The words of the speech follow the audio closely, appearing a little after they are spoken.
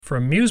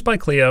From Muse by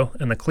Clio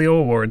and the Clio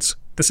Awards,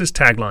 this is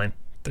Tagline,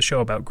 the show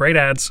about great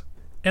ads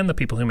and the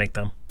people who make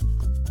them.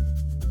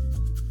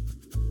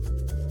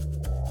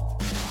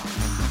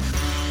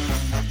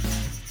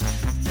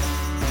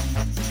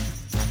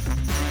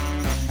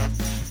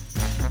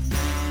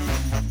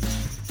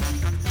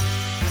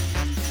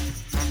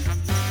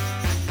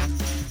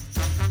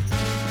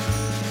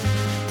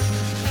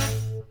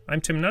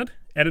 I'm Tim Nudd,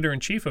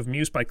 editor-in-chief of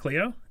Muse by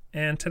Clio,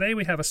 and today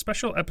we have a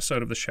special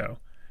episode of the show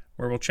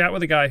where we'll chat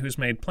with a guy who's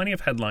made plenty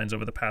of headlines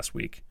over the past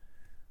week.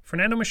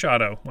 Fernando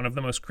Machado, one of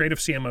the most creative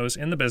CMOs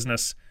in the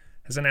business,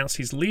 has announced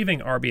he's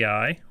leaving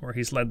RBI, where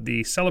he's led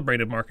the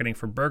celebrated marketing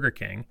for Burger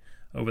King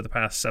over the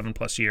past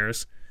 7+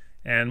 years,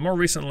 and more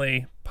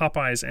recently,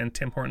 Popeyes and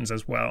Tim Hortons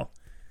as well.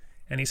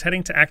 And he's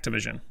heading to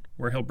Activision,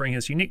 where he'll bring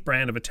his unique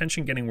brand of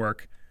attention-getting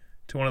work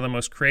to one of the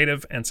most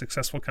creative and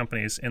successful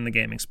companies in the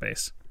gaming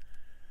space.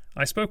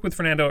 I spoke with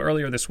Fernando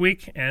earlier this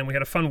week, and we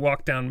had a fun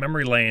walk down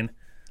memory lane,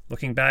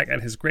 looking back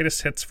at his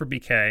greatest hits for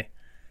BK,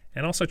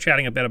 and also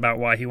chatting a bit about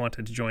why he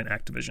wanted to join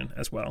Activision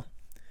as well.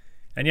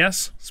 And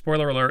yes,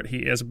 spoiler alert, he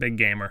is a big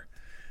gamer.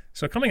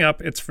 So coming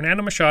up, it's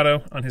Fernando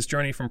Machado on his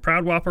journey from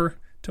Proud Whopper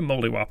to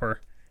Moldy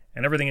Whopper,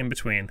 and everything in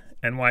between,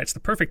 and why it's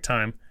the perfect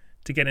time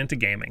to get into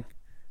gaming,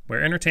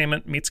 where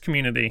entertainment meets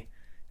community,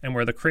 and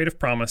where the creative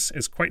promise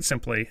is quite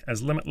simply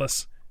as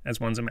limitless as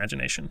one's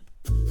imagination.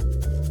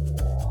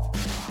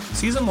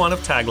 Season 1 of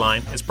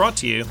Tagline is brought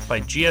to you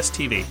by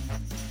GSTV.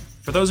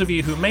 For those of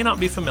you who may not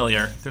be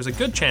familiar, there's a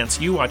good chance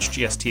you watch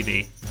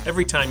GSTV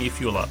every time you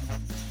fuel up.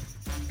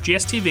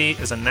 GSTV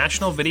is a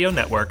national video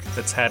network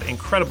that's had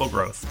incredible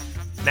growth,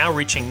 now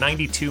reaching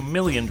 92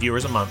 million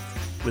viewers a month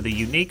with a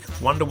unique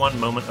one-to-one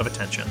moment of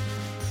attention.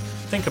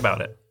 Think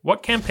about it.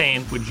 What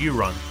campaign would you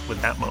run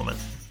with that moment?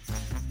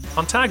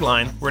 On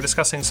Tagline, we're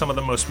discussing some of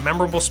the most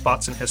memorable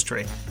spots in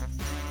history.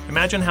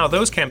 Imagine how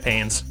those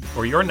campaigns,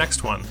 or your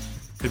next one,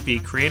 could be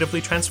creatively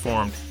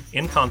transformed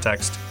in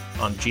context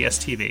on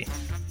GSTV.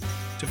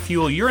 To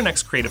fuel your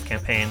next creative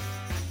campaign,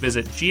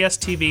 visit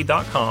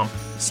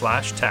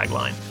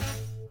gstv.com/tagline.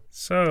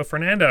 So,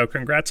 Fernando,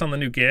 congrats on the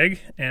new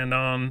gig and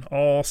on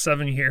all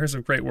 7 years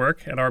of great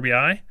work at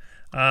RBI.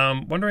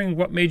 Wondering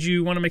what made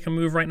you want to make a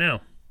move right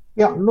now?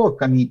 Yeah,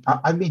 look,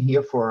 I've been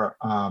here for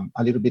a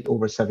little bit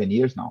over 7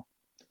 years now,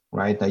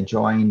 right? I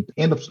joined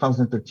end of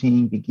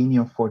 2013, beginning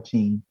of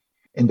 14.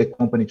 And the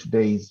company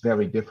today is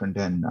very different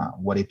than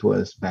what it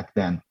was back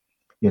then.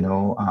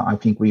 I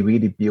think we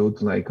really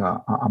built like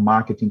a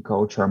marketing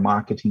culture, a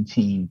marketing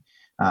team.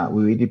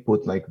 We really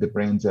put like the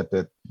brands at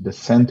the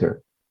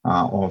center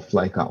of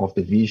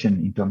the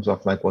vision in terms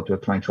of like what we're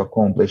trying to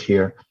accomplish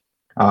here.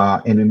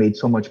 And we made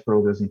so much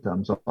progress in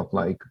terms of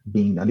like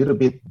being a little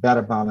bit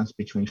better balance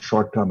between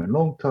short-term and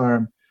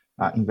long-term,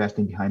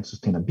 investing behind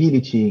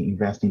sustainability,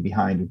 investing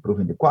behind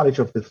improving the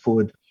quality of the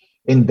food,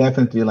 and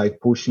definitely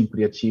like pushing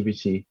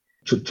creativity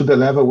to the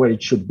level where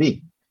it should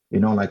be.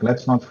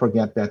 Let's not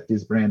forget that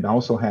this brand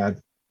also had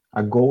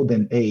a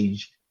golden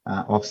age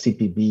of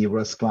CPB,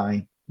 Russ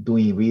Klein,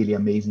 doing really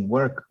amazing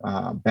work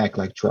back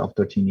like 12,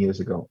 13 years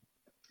ago.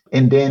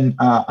 And then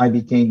I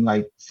became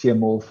like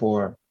CMO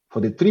for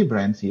the 3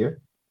 brands here,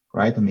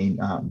 right?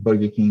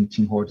 Burger King,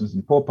 Tim Hortons,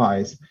 and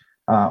Popeyes,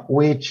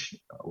 which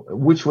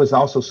was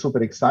also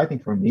super exciting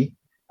for me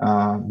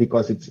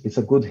because it's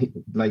a good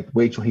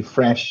way to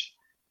refresh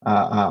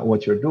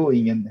what you're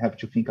doing and have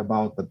to think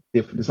about the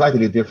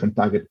slightly different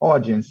target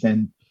audience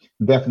and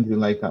definitely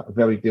like a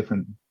very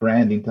different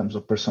brand in terms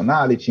of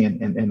personality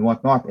and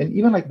whatnot, and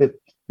even like the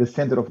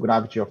center of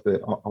gravity of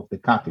the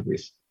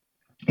categories.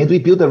 And we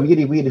built a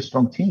really, really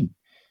strong team.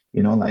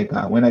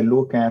 When I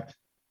look at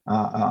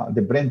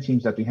the brand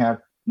teams that we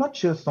have, not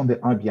just on the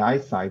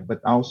RBI side,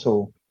 but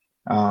also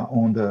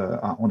on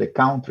the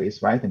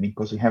countries, right?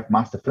 Because we have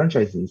master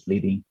franchisees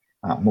leading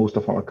most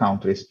of our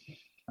countries.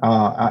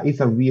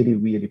 It's a really,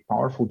 really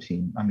powerful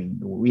team.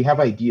 We have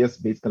ideas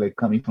basically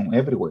coming from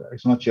everywhere.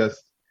 It's not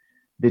just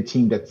the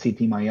team that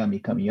sits in Miami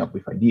coming up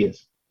with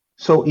ideas.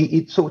 So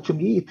to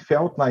me, it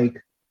felt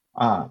like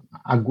a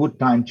good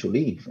time to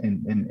leave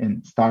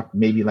and start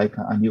maybe like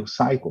a new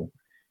cycle.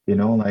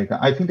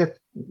 I think that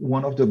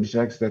one of the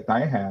objectives that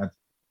I had,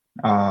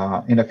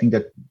 and I think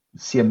that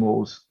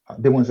CMOs,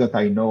 the ones that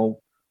I know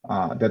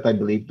that I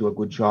believe do a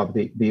good job,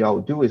 they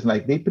all do, is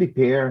like they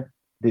prepare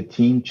the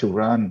team to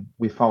run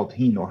without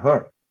him or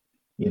her,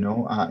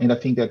 and I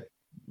think that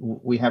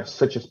we have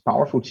such a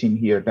powerful team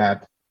here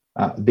that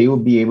they will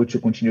be able to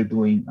continue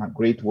doing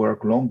great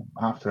work long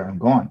after I'm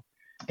gone.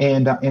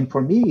 And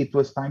for me, it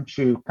was time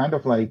to kind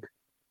of like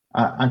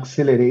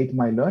accelerate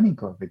my learning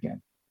curve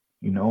again,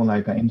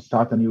 and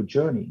start a new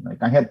journey.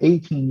 I had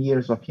 18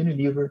 years of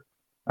Unilever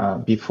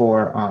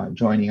before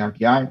joining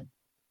RBI.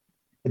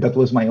 That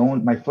was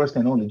my first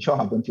and only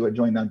job until I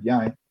joined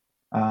RBI.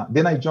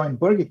 Then I joined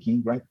Burger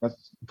King, right? Because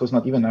it was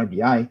not even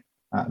RBI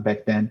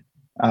back then,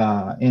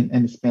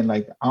 and spent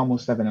like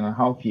almost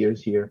 7.5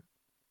 years here.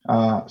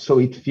 So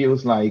it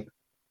feels like,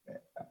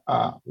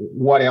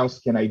 what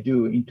else can I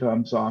do in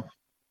terms of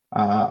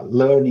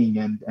learning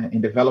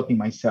and developing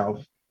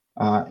myself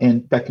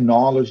and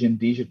technology and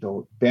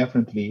digital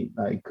definitely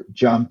like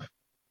jump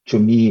to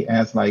me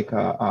as like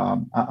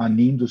an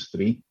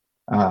industry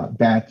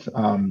that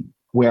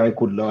where I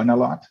could learn a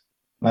lot.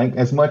 Like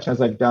as much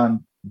as I've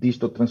done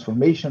digital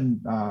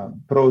transformation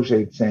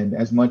projects, and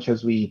as much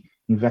as we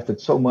invested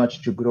so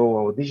much to grow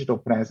our digital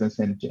presence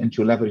and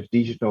to leverage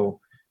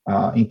digital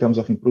in terms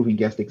of improving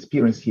guest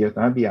experience here at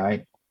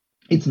RBI,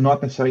 it's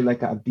not necessarily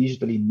like a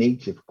digitally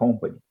native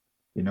company,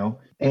 you know.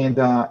 And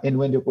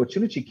when the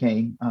opportunity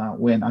came,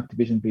 when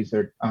Activision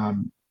Blizzard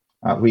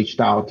reached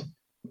out,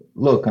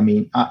 look, I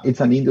mean, it's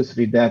an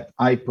industry that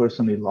I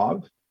personally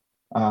love.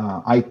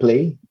 I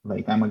play,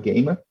 like I'm a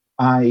gamer.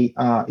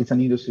 It's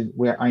an industry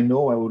where I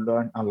know I will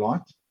learn a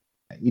lot.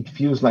 It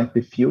feels like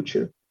the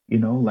future, you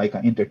know, like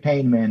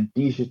entertainment,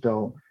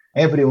 digital.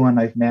 Everyone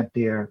I've met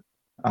there,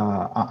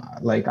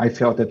 like I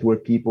felt that were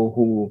people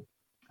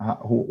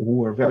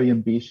who are very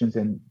ambitious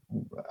and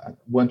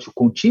want to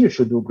continue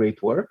to do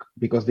great work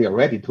because they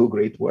already do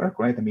great work,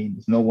 right? I mean,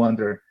 it's no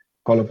wonder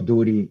Call of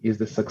Duty is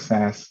the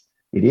success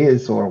it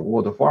is, or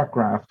World of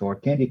Warcraft, or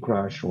Candy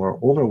Crush, or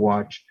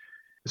Overwatch.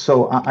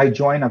 So I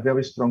joined a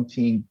very strong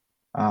team,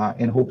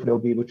 and hopefully I'll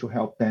be able to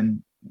help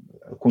them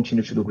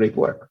continue to do great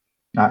work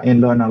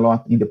and learn a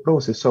lot in the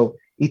process. So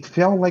it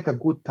felt like a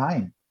good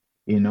time,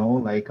 you know,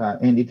 like,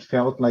 and it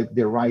felt like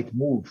the right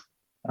move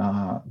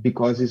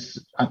because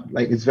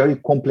it's very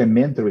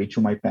complementary to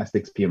my past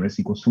experience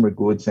in consumer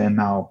goods and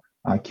now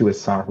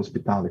QSR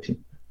hospitality.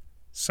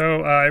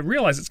 So I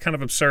realize it's kind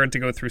of absurd to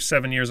go through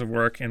 7 years of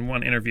work in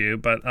one interview,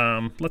 but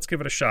let's give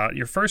it a shot.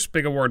 Your first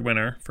big award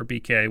winner for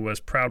BK was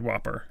Proud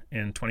Whopper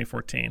in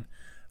 2014.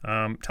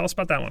 Tell us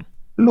about that one.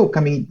 Look,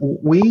 I mean,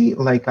 we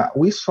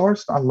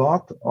sourced a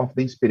lot of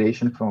the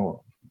inspiration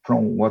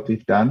from what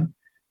we've done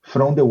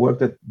from the work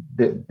that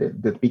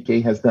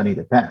BK has done in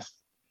the past.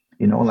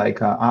 You know,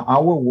 like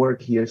our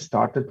work here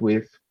started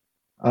with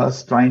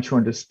us trying to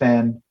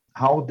understand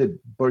how the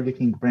Burger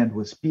King brand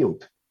was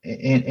built,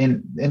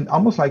 and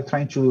almost like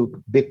trying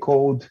to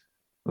decode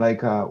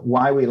like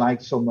why we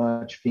like so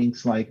much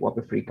things like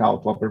Whopper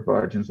Freakout, Whopper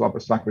Virgins, Whopper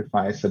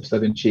Sacrifice,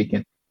 Subservient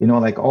Chicken. You know,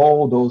 like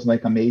all those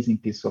like amazing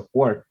pieces of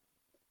work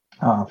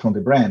from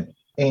the brand,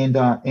 and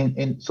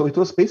so it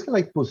was basically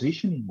like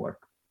positioning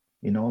work.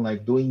 You know,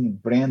 like doing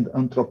brand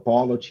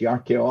anthropology,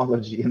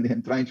 archaeology, and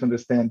then trying to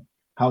understand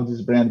how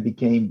this brand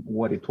became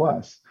what it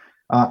was.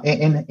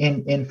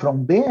 And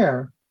from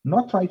there,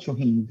 not try to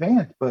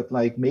reinvent, but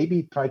like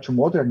maybe try to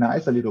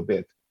modernize a little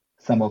bit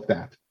some of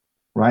that,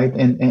 right?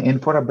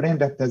 And for a brand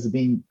that has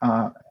been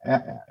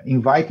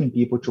inviting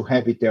people to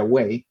have it their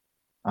way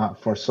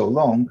for so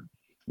long,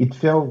 it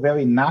felt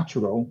very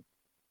natural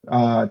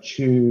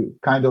to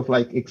kind of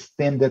like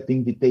extend that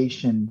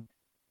invitation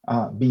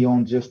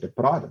beyond just the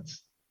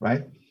products,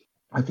 right?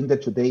 I think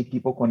that today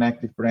people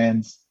connect with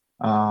brands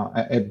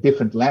at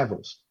different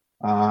levels.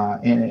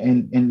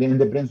 And then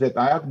the brands that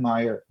I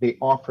admire, they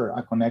offer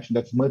a connection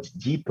that's much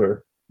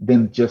deeper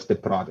than just the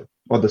product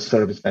or the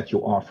service that you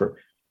offer.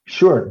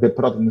 Sure, the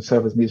product and the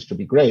service needs to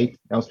be great,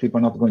 else people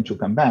are not going to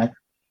come back,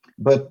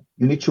 but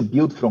you need to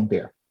build from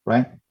there,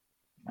 right?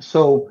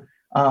 So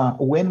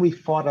when we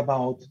thought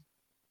about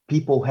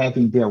people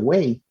having their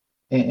way,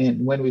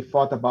 and when we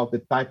thought about the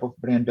type of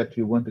brand that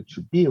we wanted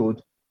to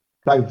build,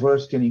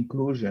 diversity and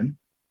inclusion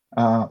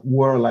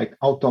were like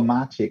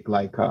automatic,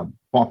 like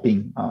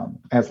popping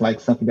as like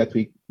something that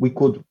we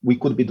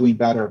could be doing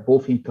better,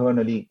 both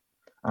internally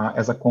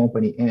as a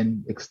company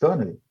and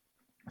externally.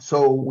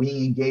 So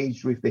we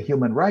engaged with the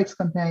Human Rights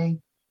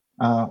Campaign,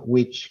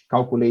 which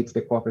calculates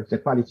the corporate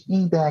equality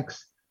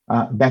index.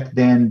 Back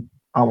then,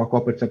 our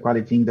corporate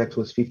equality index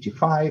was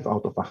 55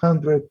 out of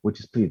 100, which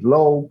is pretty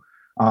low.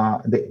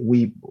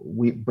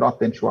 We brought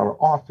them to our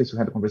office. We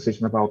had a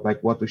conversation about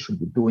like what we should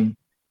be doing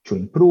to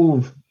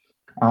improve.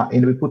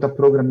 And we put a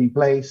program in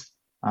place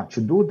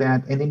to do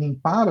that. And then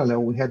in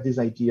parallel, we had this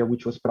idea,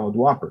 which was Proud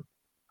Whopper.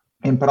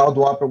 And Proud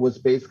Whopper was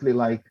basically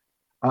like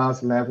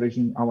us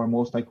leveraging our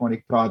most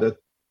iconic product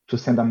to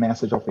send a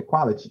message of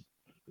equality.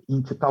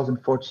 In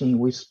 2014,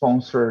 we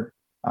sponsored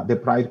the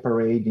Pride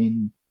Parade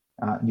in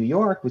New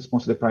York. We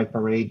sponsored the Pride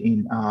Parade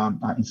in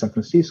San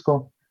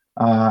Francisco.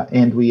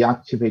 And we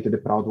activated the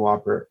Proud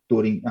Whopper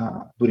during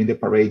the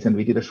parades. And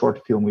we did a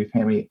short film with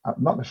Henry,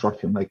 not a short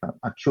film, like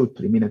a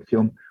 2-3 minute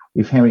film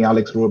with Henry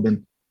Alex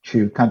Rubin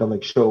to kind of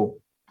like show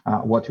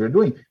what we're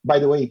doing. By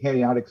the way,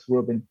 Henry Alex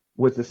Rubin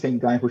was the same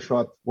guy who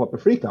shot Whopper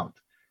Freakout.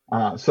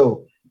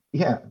 So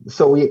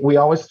we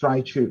always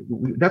try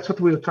to, that's what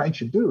we're trying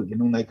to do, you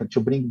know, like to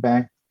bring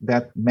back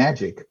that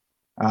magic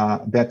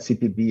that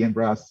CPB and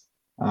Brass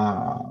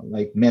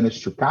like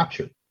managed to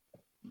capture.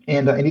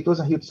 And it was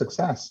a huge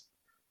success.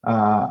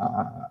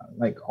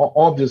 Like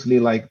obviously,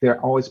 like there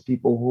are always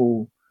people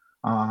who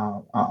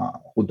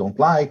don't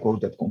like or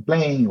that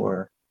complain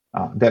or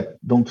that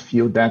don't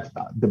feel that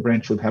the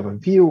brand should have a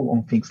view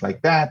on things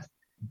like that.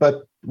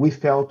 But we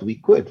felt we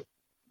could,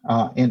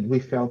 and we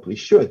felt we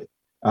should,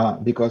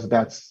 because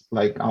that's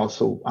like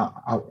also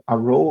a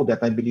role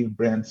that I believe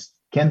brands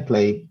can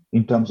play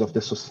in terms of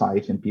the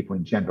society and people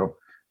in general.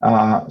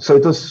 So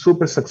it was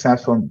super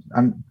successful.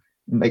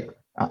 like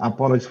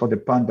apologies for the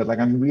pun, but like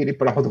I'm really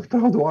proud of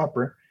Proud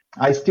Whopper.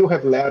 I still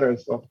have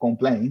letters of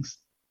complaints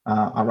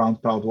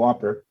around Proud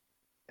Whopper.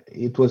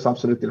 It was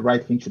absolutely the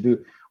right thing to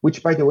do,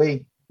 which, by the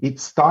way, it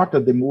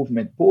started the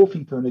movement both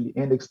internally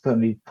and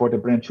externally for the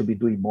brand to be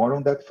doing more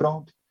on that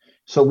front.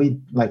 So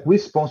we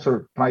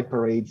sponsor Pride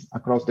parades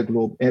across the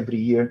globe every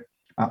year.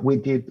 We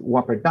did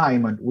Whopper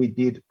Diamond, we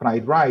did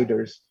Pride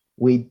Riders,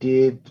 we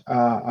did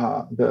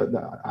Ronald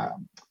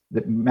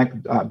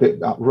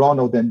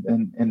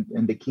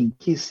and the King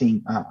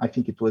kissing. I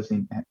think it was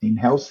in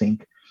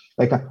Helsinki.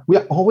 Like we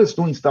are always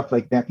doing stuff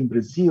like that in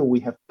Brazil. We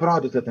have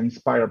products that are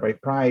inspired by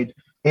Pride.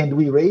 And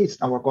we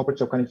raised our corporate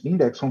self-confidence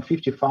index from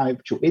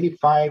 55 to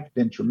 85,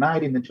 then to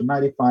 90, then to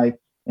 95.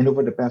 And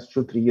over the past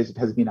 2-3 years, it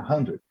has been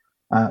 100,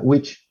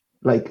 which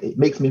like it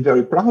makes me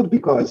very proud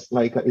because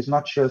like it's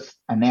not just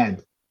an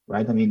ad,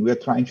 right? I mean, we're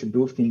trying to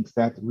do things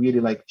that really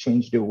like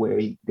change the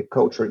way the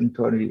culture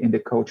internally and the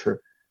culture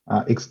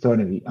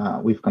externally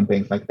with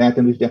campaigns like that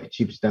and with the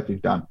activities that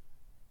we've done.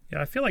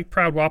 Yeah, I feel like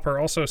Proud Whopper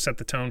also set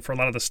the tone for a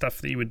lot of the stuff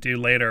that you would do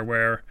later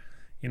where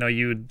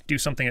you would do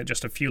something at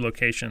just a few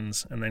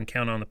locations and then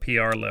count on the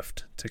PR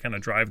lift to kind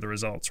of drive the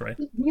results, right?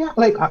 Yeah,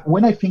 like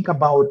when I think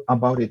about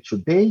it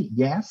today,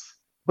 yes,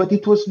 but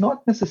it was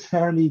not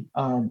necessarily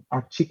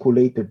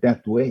articulated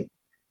that way.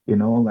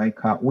 Like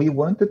we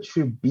wanted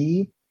to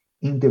be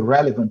in the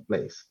relevant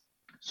place.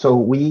 So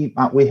we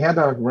had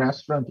a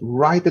restaurant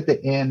right at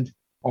the end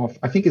of,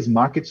 I think it's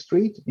Market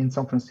Street in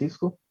San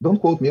Francisco. Don't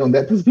quote me on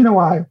that. It's been a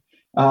while.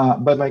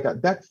 But like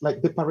that's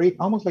like the parade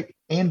almost like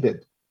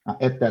ended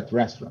at that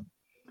restaurant.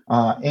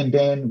 And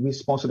then we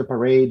sponsored the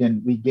parade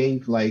and we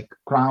gave like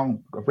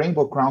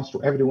rainbow crowns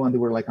to everyone. They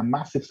were like a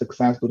massive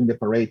success during the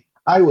parade.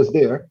 I was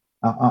there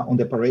on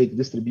the parade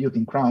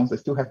distributing crowns. I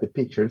still have the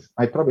pictures.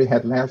 I probably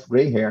had less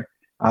gray hair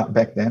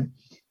back then.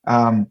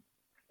 And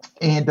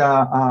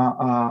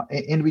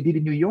we did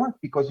in New York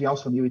because we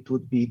also knew it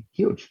would be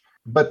huge.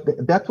 But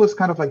that was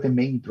kind of like the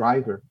main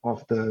driver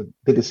of the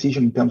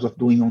decision in terms of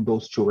doing on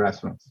those two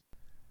restaurants.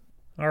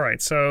 All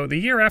right, so the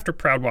year after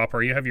Proud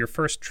Whopper, you have your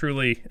first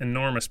truly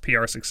enormous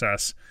PR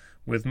success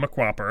with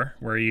McWhopper,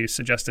 where you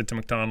suggested to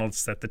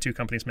McDonald's that the two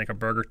companies make a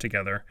burger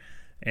together.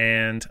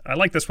 And I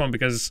like this one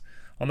because,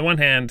 on the one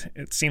hand,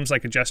 it seems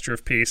like a gesture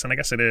of peace, and I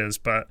guess it is,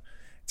 but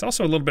it's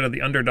also a little bit of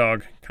the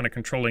underdog kind of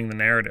controlling the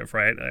narrative,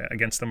 right,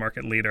 against the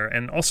market leader.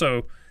 And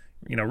also,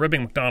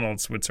 ribbing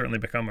McDonald's would certainly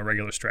become a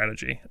regular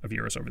strategy of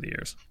yours over the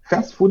years.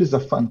 Fast food is a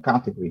fun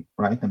category,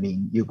 right? I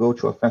mean, you go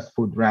to a fast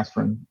food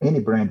restaurant, any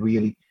brand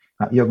really,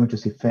 you're going to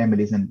see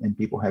families and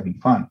people having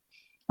fun.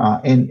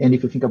 And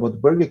if you think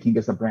about Burger King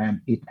as a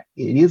brand, it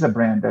is a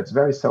brand that's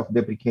very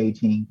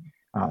self-deprecating,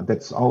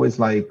 that's always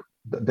like,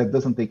 that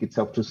doesn't take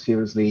itself too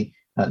seriously,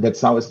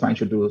 that's always trying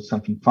to do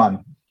something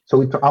fun.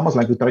 So it's almost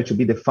like we try to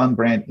be the fun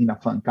brand in a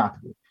fun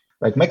category.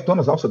 Like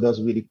McDonald's also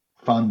does really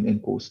fun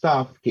and cool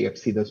stuff.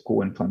 KFC does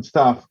cool and fun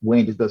stuff.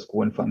 Wendy's does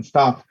cool and fun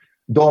stuff.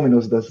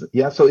 Domino's does,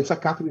 yeah. So it's a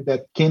category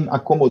that can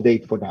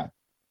accommodate for that.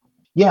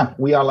 Yeah,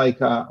 we are like,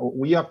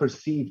 we are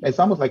perceived, it's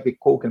almost like the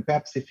Coke and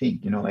Pepsi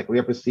thing, like we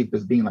are perceived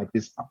as being like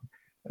this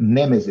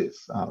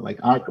nemesis, like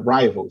arch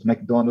rivals,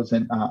 McDonald's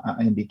and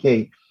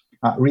BK.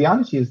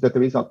 Reality is that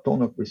there is a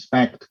ton of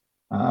respect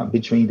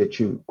between the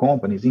two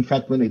companies. In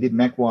fact, when they did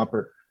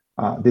McWhopper,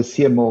 the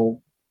CMO,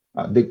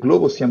 the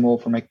global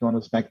CMO for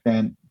McDonald's back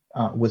then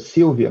was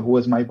Sylvia, who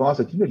was my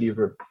boss at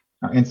Unilever,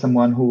 and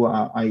someone who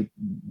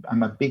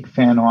I'm a big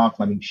fan of.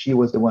 I mean, she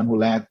was the one who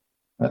led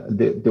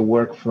the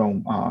work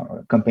from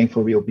Campaign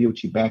for Real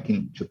Beauty back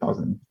in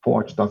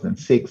 2004,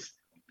 2006,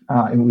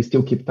 and we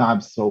still keep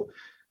tabs. So,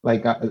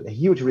 like a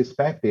huge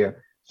respect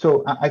there.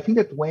 So I think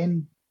that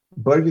when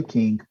Burger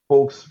King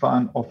pokes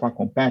fun of our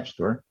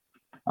competitor,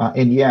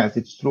 and yes,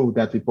 it's true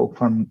that we poke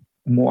fun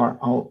more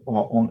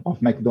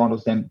of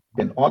McDonald's than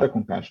other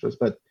competitors,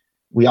 but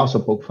we also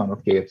poke fun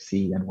of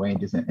KFC and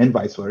Wendy's and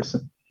vice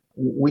versa.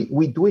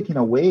 We do it in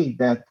a way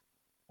that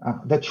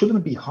that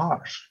shouldn't be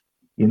harsh.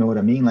 You know what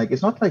I mean? Like,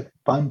 it's not like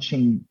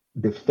punching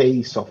the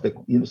face of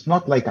it's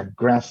not like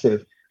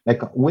aggressive.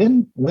 Like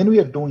when we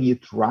are doing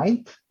it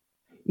right,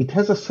 it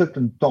has a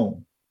certain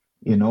tone.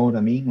 You know what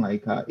I mean?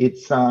 Like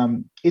it's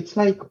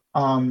like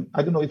I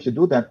don't know if you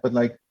do that, but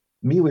like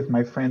me with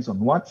my friends on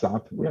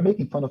WhatsApp, we are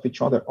making fun of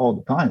each other all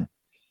the time.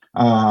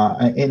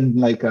 And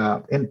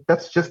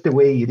that's just the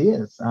way it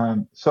is.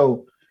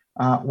 So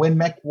when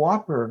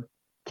McWhopper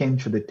came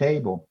to the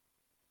table,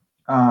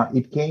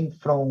 it came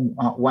from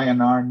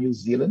YNR New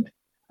Zealand.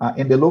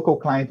 And the local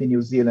client in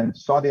New Zealand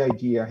saw the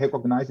idea,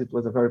 recognized it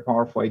was a very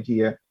powerful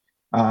idea,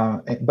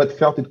 but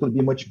felt it could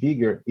be much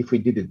bigger if we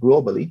did it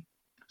globally.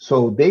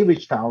 So they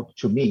reached out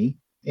to me,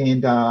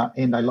 and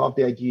I loved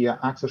the idea.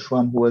 Axel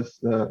Schwamm, who was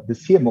the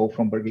CMO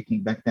from Burger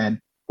King back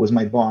then, was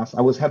my boss.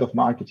 I was head of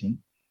marketing.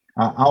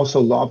 I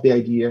also loved the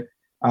idea,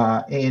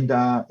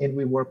 and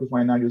we worked with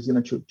YNR New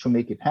Zealand to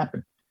make it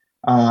happen.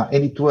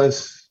 And it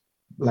was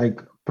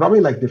like probably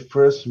like the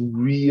first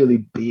really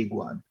big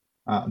one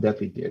that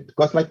we did,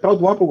 because like Proud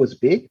Whopper was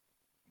big,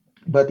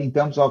 but in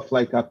terms of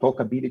like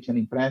talkability and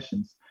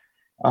impressions,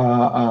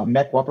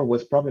 McWhopper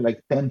was probably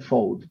like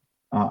tenfold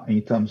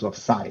in terms of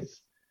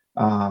size.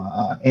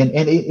 And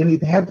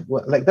it had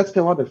like that's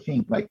the other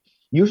thing. Like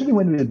usually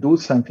when we do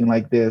something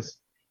like this,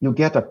 you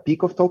get a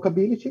peak of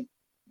talkability,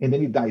 and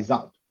then it dies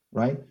out,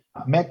 right?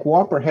 Mac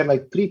Whopper had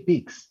like three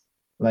peaks.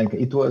 Like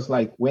it was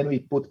like when we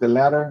put the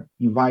letter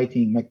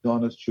inviting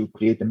McDonald's to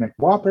create the Mac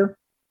Whopper.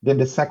 Then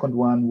the second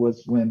one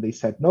was when they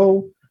said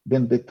no.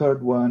 Then the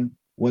third one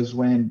was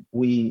when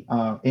we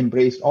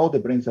embraced all the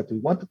brands that we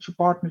wanted to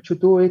partner to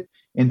do it.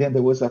 And then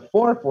there was a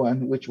fourth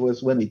one, which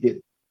was when we did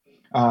it.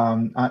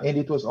 And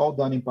it was all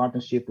done in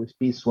partnership with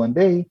Peace One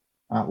Day,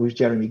 with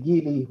Jeremy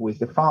Gilley, who is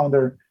the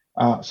founder.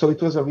 So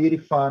it was a really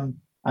fun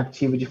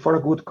activity for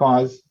a good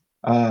cause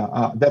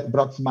that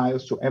brought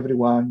smiles to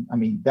everyone. I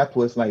mean, that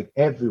was like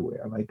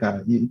everywhere. Like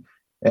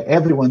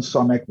everyone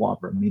saw Mac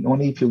Whopper. I mean,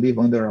 only if you live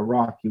under a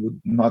rock, you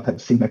would not have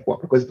seen Mac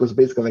Whopper because it was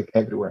basically like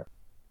everywhere.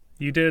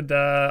 You did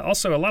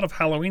also a lot of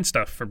Halloween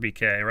stuff for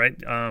BK, right?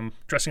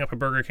 Dressing up a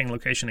Burger King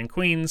location in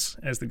Queens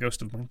as the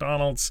ghost of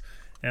McDonald's,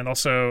 and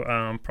also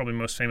probably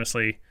most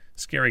famously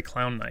Scary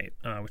Clown Night,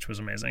 which was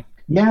amazing.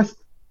 Yes,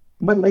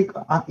 but like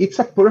it's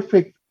a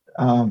perfect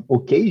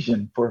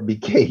occasion for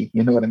BK.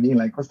 You know what I mean?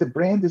 Like, because the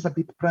brand is a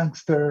bit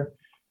prankster.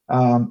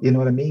 You know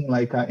what I mean?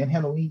 Like, and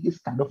Halloween is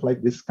kind of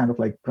like this kind of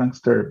like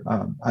prankster,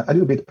 a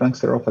little bit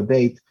prankster of a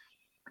date.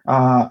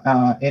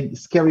 And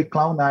Scary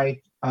Clown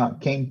Night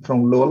came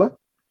from Lola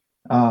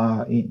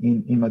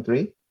in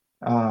Madrid,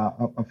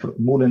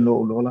 Mullen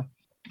Lola.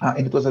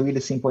 And it was a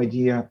really simple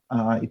idea.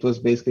 It was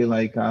basically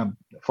like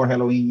for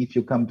Halloween, if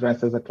you come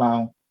dressed as a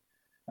clown,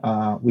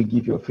 we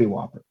give you a free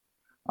Whopper.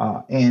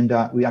 And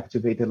we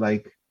activated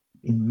like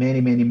in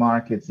many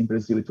markets in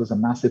Brazil. It was a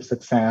massive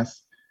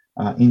success.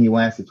 In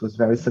US, it was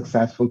very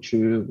successful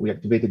too. We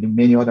activated in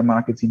many other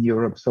markets in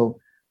Europe. So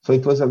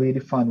it was a really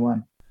fun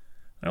one.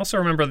 I also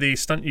remember the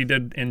stunt you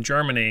did in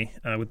Germany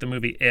with the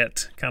movie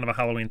It, kind of a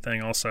Halloween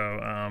thing also,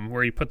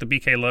 where you put the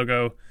BK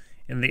logo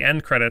in the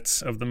end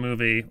credits of the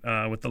movie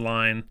with the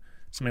line,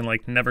 something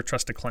like, never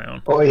trust a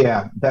clown. Oh,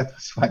 yeah, that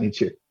was funny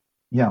too.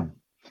 Yeah.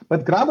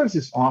 But Grabbers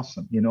is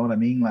awesome. You know what I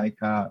mean? Like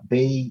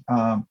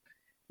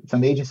it's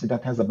an agency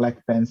that has a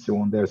black pencil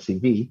on their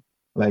CV,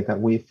 like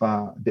with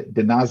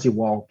the Nazi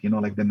walk, you know,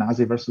 like the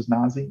Nazi versus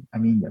Nazi. I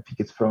mean, I think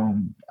it's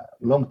from a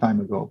long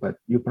time ago, but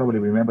you probably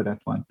remember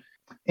that one.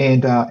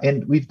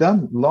 And we've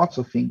done lots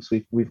of things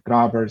with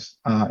Grabbers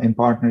and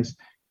partners.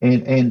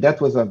 And that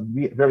was a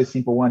very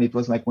simple one. It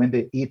was like when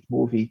the It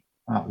movie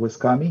was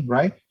coming,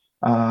 right?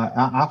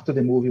 After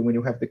the movie, when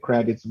you have the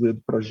credits,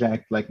 we'll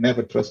project like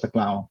Never Trust a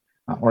Clown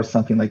or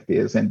something like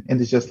this. And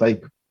it's just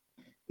like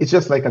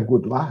a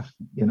good laugh.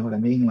 You know what I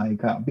mean?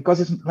 Like,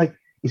 because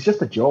it's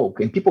just a joke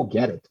and people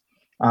get it.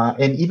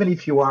 And even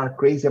if you are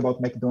crazy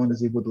about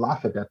McDonald's, you would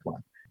laugh at that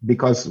one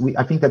because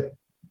I think that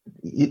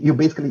you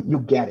basically, you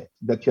get it,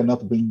 that you're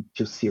not being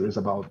too serious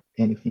about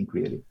anything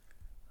really.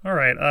 All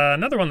right.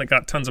 Another one that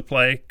got tons of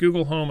play,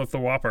 Google Home of the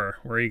Whopper,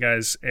 where you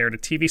guys aired a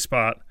TV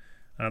spot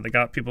that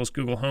got people's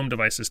Google Home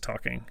devices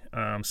talking.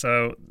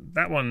 So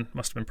that one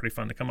must have been pretty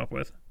fun to come up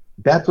with.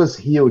 That was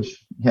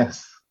huge.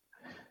 Yes.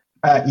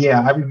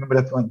 Yeah, I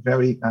remember that one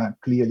very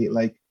clearly.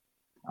 Like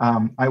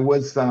I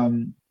was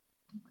in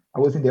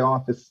the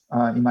office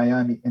in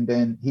Miami, and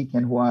then Rick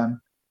and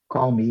Juan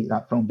called me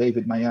from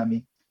David,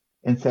 Miami,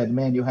 and said,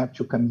 "Man, you have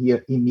to come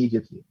here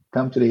immediately.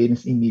 Come to the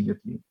agency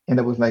immediately." And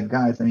I was like,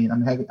 "Guys, I mean,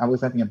 I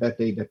was having a bad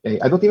day that day.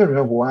 I don't even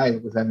remember why I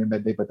was having a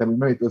bad day, but I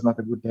remember it was not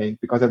a good day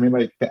because I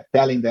remember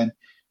telling them,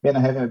 man,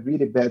 I'm having a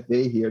really bad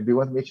day here. Do you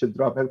want me to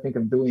drop everything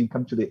I'm doing and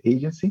come to the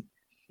agency?"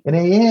 And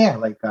then, yeah,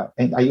 like,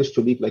 and I used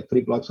to live like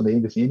 3 blocks from the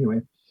agency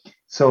anyway.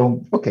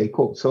 So, okay,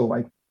 cool. So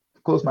I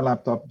closed my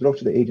laptop, drove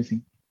to the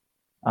agency.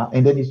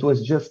 And then it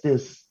was just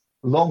this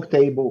long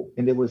table,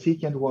 and there was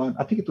Rick and Juan.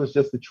 I think it was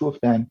just the two of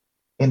them.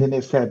 And then they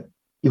said,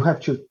 you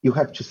have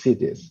to see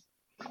this.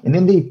 And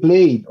then they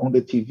played on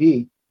the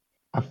TV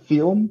a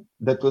film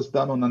that was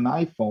done on an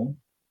iPhone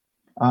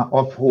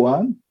of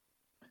Juan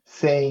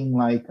saying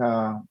like,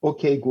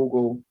 okay,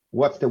 Google,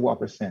 what's the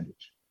Whopper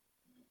sandwich?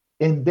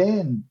 And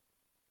then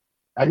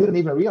I didn't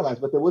even realize,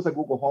 but there was a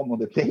Google Home on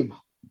the table.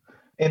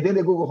 And then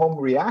the Google Home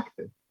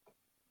reacted.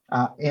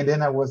 And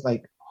then I was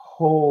like,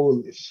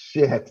 holy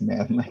shit,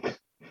 man. Like,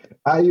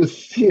 are you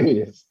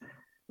serious?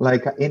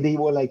 Like, and they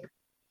were like,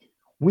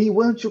 we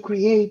want to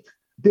create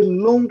the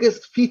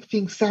longest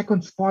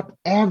 15-second spot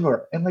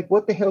ever. And like,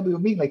 what the hell do you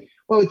mean? Like,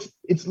 well,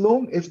 it's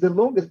long. It's the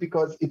longest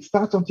because it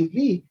starts on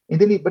TV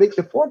and then it breaks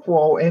the fourth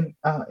wall and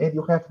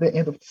you have the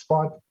end of the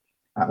spot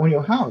on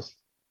your house.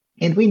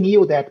 And we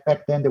knew that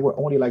back then there were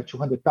only like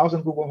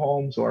 200,000 Google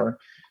Homes or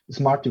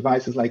smart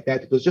devices like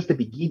that. It was just the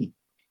beginning.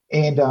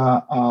 And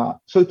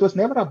so it was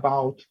never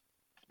about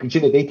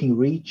generating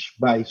reach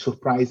by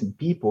surprising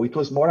people. It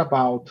was more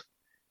about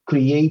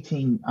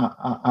creating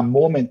a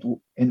moment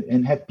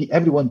and have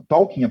everyone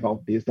talking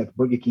about this, that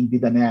Burger King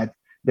did an ad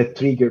that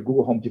triggered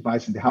Google Home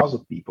device in the house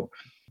of people.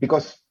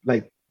 Because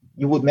like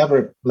you would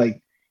never,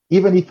 like,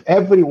 even if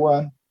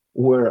everyone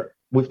were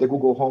with the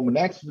Google Home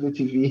next to the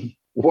TV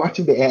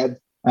watching the ad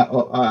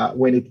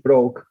when it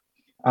broke,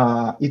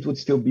 it would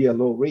still be a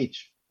low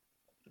reach.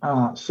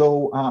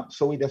 So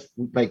we just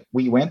like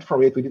we went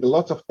for it. We did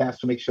lots of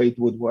tests to make sure it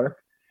would work.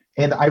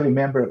 And I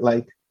remember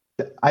like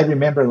that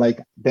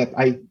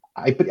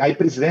I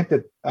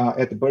presented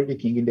at the Burger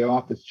King in the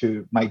office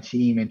to my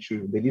team and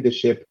to the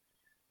leadership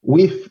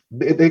with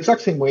the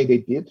exact same way they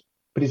did,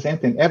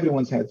 presenting.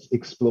 Everyone's heads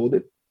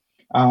exploded.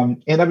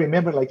 And I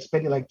remember like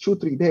spending like 2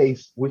 3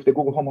 days with the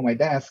Google Home on my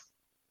desk,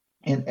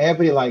 and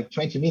every like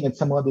 20 minutes,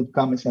 someone would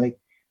come and say like,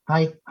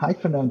 "Hi,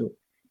 Fernando,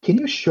 can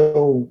you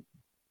show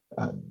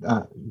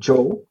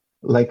Joe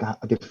like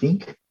the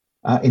think?"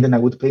 And then I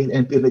would play,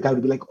 and the guy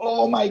would be like,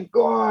 "Oh my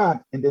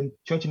god!" And then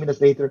 20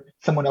 minutes later,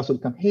 someone else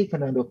would come, "Hey,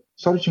 Fernando,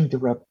 sorry to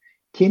interrupt.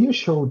 Can you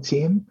show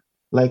Tim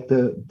like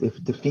the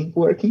thing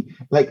working?"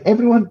 Like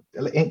everyone,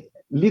 and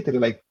literally,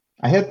 like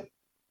I had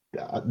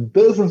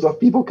dozens of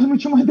people coming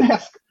to my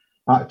desk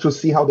to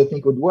see how the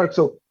thing would work.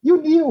 So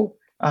you knew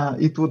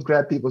it would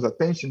grab people's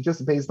attention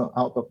just based on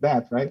out of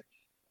that, right?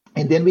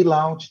 And then we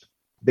launched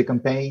the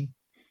campaign,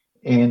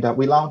 and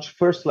we launched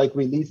first like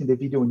releasing the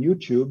video on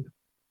YouTube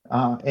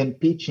and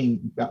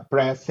pitching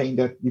press saying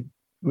that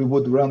we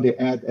would run the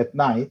ad at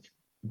night.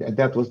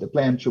 That was the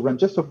plan, to run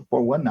just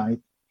for one night.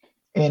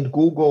 And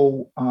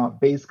Google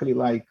basically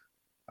like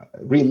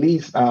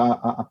released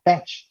a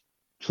patch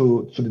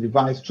to the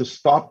device to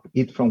stop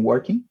it from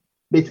working,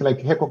 basically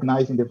like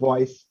recognizing the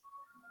voice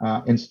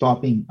and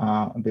stopping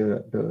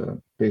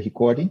the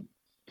recording,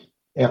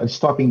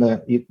 stopping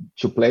it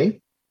to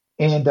play.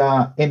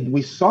 And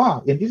we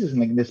saw, and this is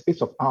like in the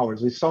space of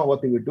hours, we saw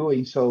what they were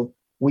doing. So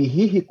we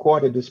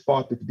re-recorded the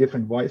spot with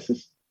different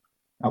voices.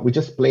 We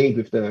just played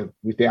with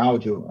the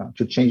audio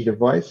to change the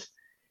voice,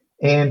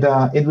 and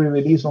we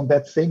released on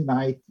that same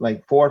night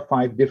like 4 or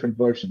 5 different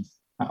versions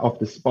of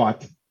the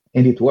spot,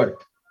 and it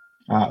worked.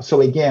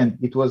 So again,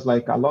 it was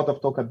like a lot of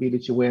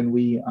talkability when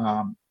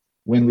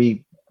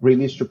we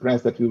released to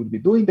press that we would be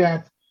doing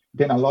that.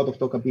 Then a lot of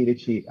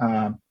talkability,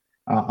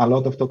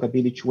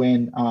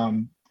 when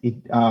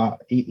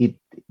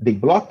they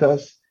blocked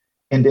us,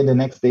 and then the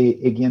next day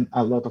again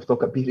a lot of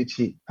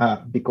talkability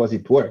because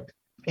it worked.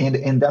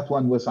 And that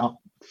one was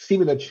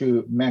similar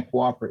to Mac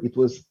Whopper. It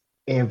was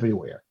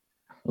everywhere,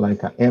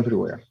 like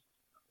everywhere.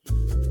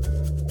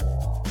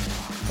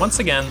 Once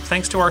again,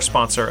 thanks to our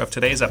sponsor of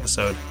today's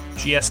episode,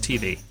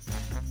 GSTV.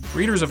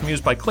 Readers of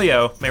Muse by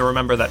Clio may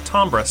remember that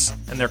Tombras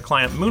and their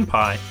client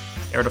MoonPie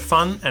aired a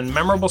fun and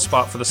memorable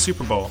spot for the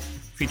Super Bowl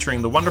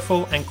featuring the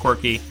wonderful and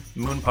quirky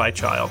MoonPie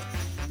child.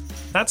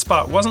 That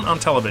spot wasn't on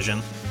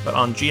television, but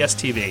on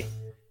GSTV,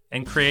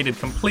 and created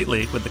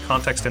completely with the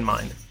context in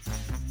mind.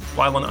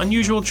 While an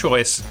unusual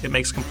choice, it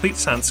makes complete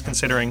sense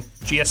considering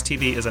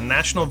GSTV is a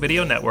national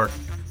video network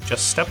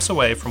just steps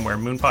away from where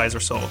MoonPies are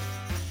sold.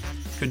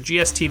 Could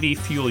GSTV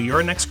fuel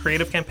your next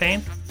creative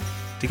campaign?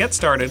 To get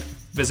started,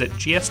 visit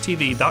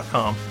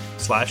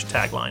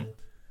gstv.com/tagline.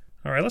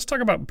 All right, let's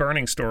talk about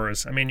burning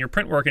stores. I mean, your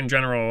print work in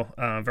general,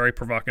 very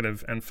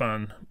provocative and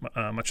fun,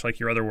 much like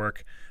your other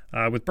work.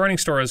 With burning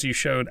stores, you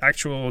showed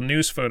actual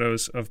news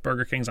photos of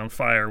Burger Kings on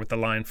fire with the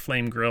line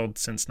 "Flame Grilled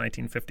since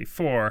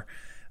 1954."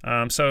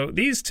 So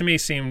these, to me,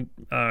 seem,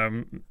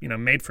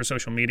 made for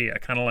social media,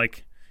 kind of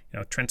like,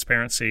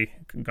 transparency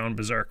gone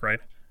berserk, right?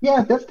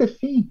 Yeah, that's the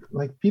thing.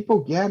 Like people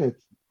get it.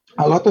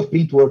 A lot of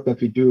print work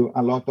that we do,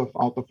 a lot of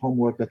out of home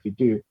work that we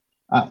do,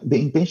 the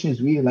intention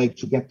is really like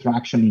to get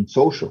traction in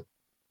social,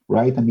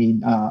 right? I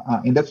mean,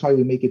 and that's why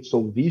we make it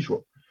so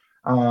visual.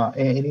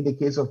 And in the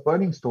case of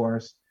burning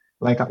stores,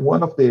 like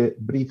one of the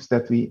briefs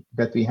that we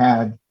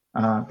had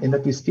and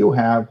that we still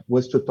have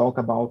was to talk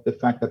about the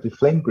fact that we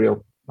flame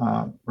grill,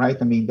 right?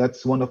 I mean,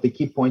 that's one of the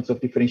key points of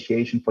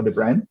differentiation for the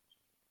brand.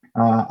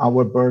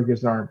 Our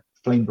burgers are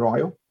flame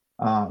broil,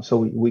 so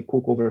we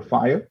cook over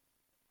fire.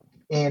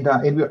 And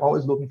we're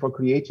always looking for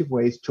creative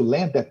ways to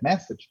land that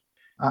message.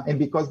 And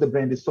because the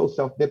brand is so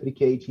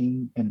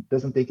self-deprecating and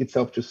doesn't take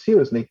itself too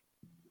seriously,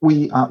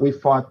 we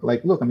thought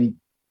like, look, I mean,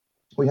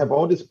 we have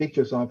all these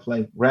pictures of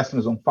like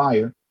restaurants on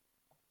fire,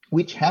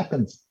 which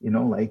happens,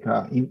 like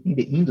in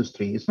the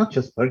industry. It's not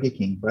just Burger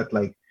King, but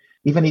like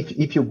even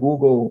if you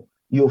Google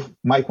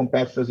my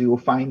competitors, you will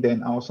find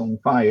them also on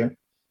fire.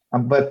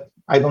 But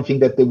I don't think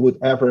that they would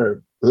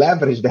ever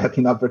leverage that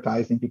in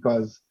advertising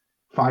because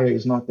fire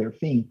is not their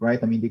thing,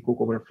 right? I mean, they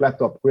cook over a flat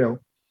top grill.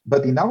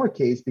 But in our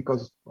case,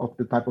 because of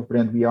the type of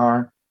brand we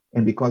are,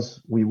 and because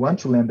we want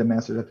to land the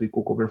message that we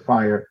cook over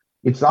fire,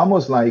 it's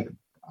almost like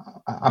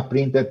a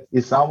print that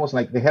is almost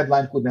like the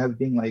headline could have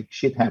been like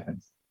 "shit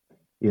happens,"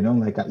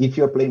 like if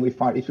you're playing with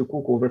fire, if you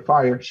cook over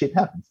fire, shit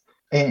happens,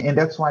 and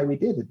that's why we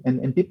did it,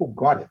 and people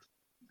got it.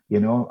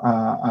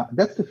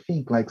 That's the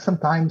thing. Like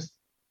sometimes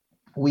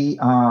we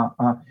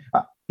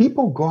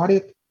people got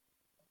it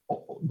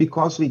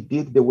because we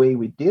did the way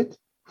we did,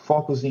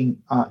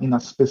 focusing in a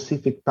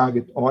specific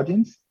target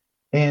audience,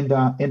 and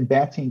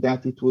betting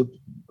that it would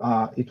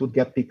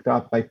get picked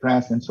up by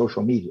press and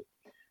social media,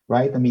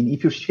 right? I mean,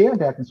 if you share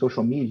that in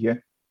social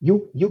media,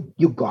 you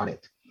got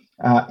it,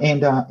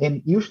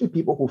 and usually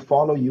people who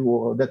follow you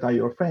or that are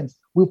your friends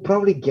will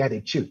probably get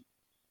it too,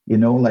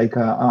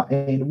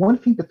 and one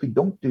thing that we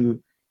don't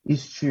do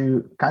is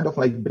to kind of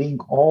like bring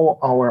all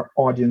our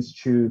audience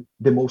to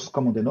the most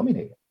common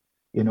denominator.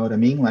 You know what I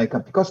mean? Like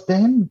because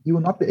then you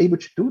will not be able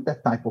to do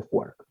that type of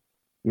work.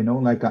 You know,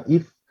 like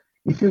if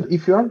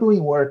you are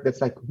doing work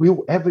that's like,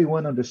 will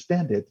everyone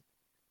understand it?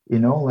 You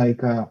know,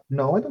 like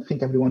no, I don't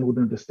think everyone would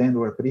understand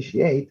or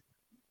appreciate.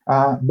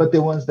 But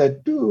the ones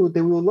that do,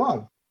 they will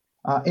love.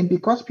 And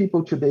because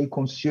people today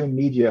consume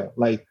media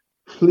like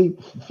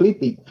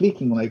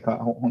flicking like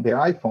on their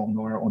iPhone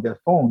or on their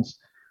phones,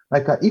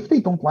 like if they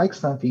don't like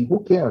something,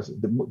 who cares?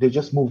 They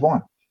just move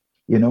on,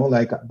 you know.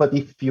 Like, but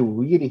if you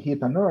really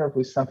hit a nerve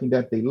with something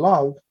that they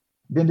love,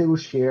 then they will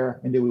share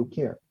and they will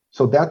care.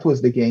 So that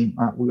was the game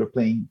we were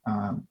playing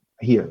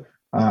here,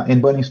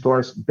 and Burning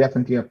Stores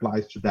definitely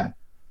applies to that.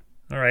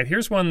 All right,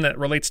 here's one that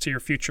relates to your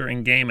future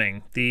in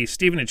gaming, the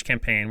Stevenage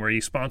campaign, where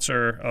you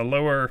sponsor a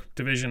lower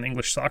division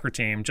English soccer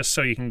team just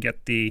so you can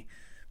get the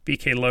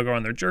BK logo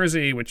on their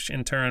jersey, which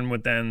in turn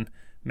would then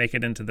make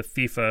it into the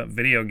FIFA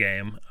video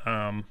game.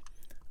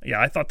 Yeah,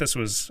 I thought this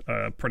was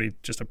a pretty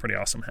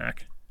awesome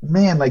hack.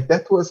 Man, like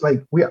that was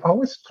like we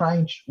always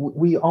try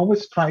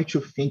to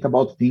think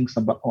about things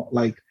about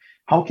like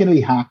how can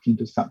we hack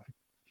into something,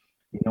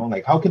 you know,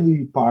 like how can we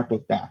be part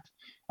of that.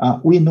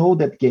 We know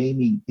that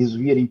gaming is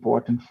really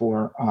important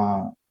for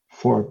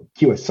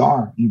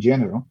QSR in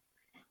general.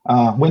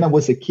 When I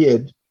was a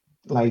kid,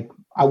 like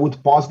I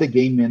would pause the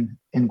game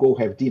and go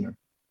have dinner.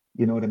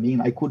 You know what I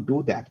mean? I could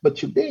do that, but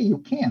today you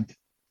can't,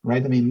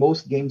 right? I mean,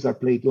 most games are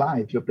played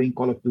live. You're playing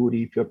Call of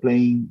Duty, if you're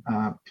playing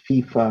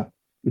FIFA,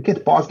 you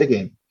can't pause the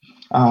game,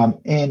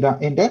 and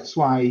that's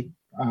why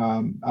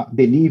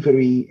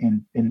delivery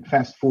and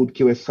fast food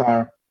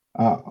QSR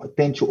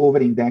tend to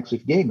over-index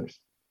with gamers.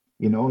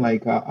 You know,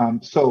 like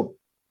so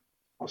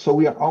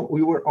we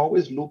were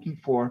always looking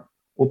for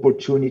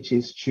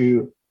opportunities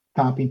to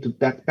tap into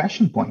that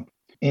passion point.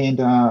 And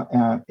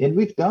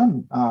we've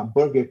done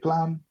Burger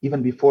Clan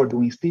even before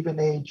doing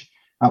Stevenage.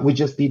 We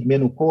just did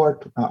Menu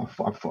Court,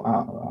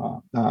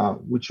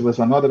 which was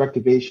another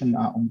activation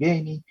on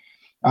gaming.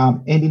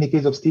 And in the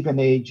case of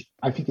Stevenage,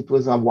 I think it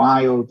was a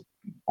wild,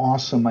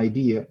 awesome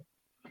idea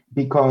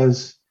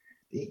because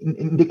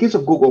in the case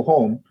of Google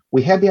Home,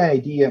 we had the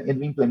idea and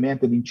we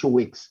implemented in 2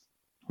 weeks,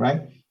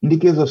 right? In the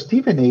case of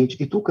Stevenage,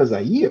 it took us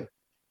a year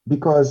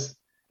because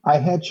I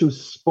had to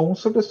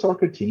sponsor the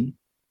soccer team,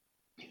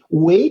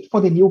 wait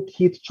for the new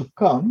kit to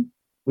come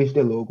with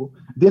the logo,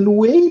 then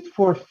wait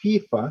for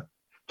FIFA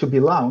to be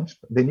launched,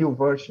 the new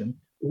version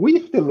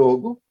with the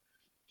logo,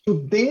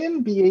 to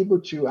then be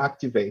able to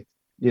activate,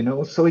 you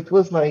know? So it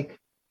was like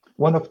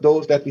one of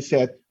those that we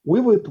said,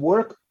 will it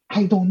work?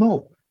 I don't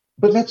know,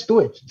 but let's do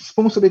it.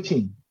 Sponsor the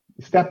team.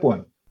 Step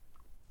one.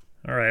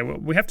 All right, well,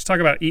 we have to talk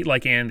about Eat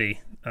Like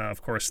Andy.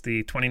 Of course,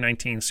 the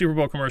 2019 Super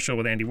Bowl commercial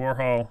with Andy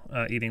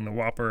Warhol eating the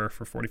Whopper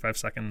for 45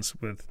 seconds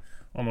with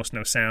almost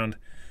no sound.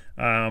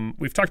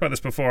 We've talked about this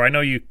before. I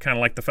know you kind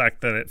of like the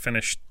fact that it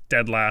finished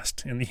dead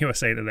last in the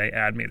USA Today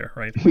ad meter,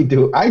 right? We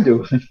do. I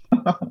do.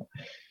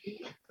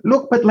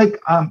 Look, but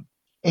like,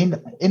 and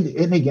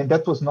again,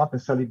 that was not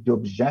necessarily the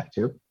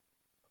objective,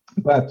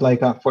 but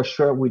like for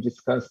sure, we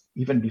discussed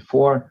even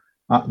before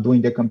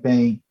doing the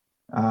campaign.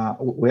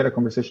 We had a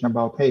conversation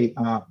about, hey,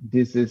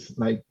 this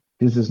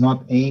is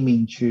not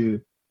aiming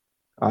to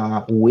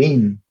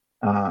win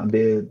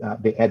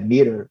the ad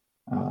meter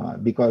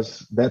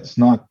because that's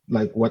not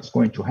like what's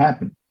going to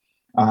happen.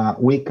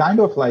 We kind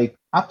of like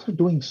after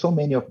doing so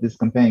many of these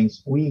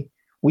campaigns, we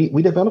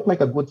develop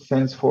like a good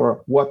sense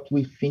for what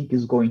we think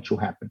is going to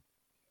happen.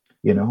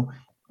 You know,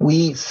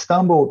 we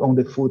stumbled on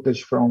the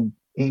footage from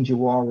Andy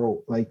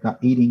Warhol like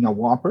eating a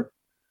Whopper.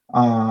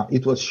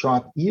 It was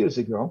shot years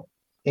ago,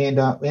 and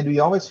we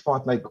always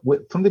thought like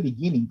from the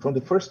beginning, from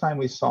the first time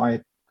we saw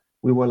it,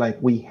 we were like,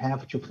 we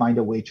have to find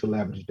a way to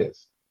leverage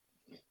this.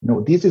 You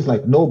know, this is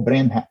like no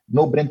brand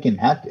can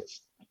have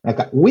this.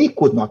 Like we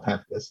could not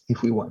have this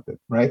if we wanted,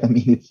 right? I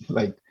mean, it's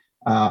like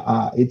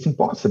it's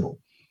impossible,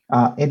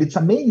 and it's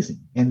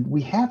amazing, and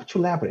we have to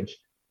leverage.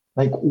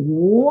 Like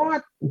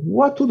what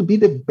would be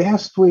the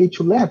best way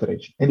to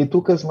leverage? And it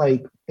took us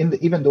like,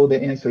 even though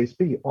the answer is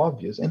pretty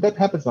obvious, and that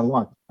happens a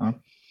lot.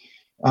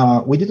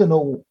 We didn't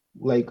know.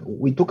 Like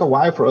we took a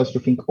while for us to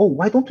think, oh,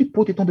 why don't we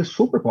put it on the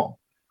Super Bowl?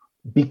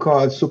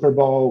 Because Super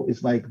Bowl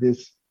is like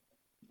this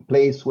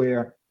place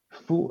where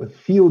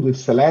filled with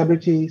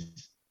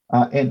celebrities,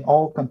 and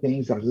all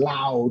campaigns are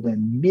loud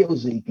and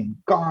music and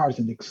cars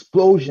and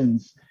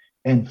explosions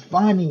and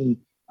funny.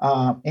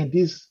 And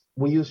this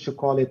we used to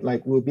call it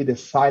like will be the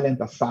silent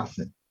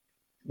assassin.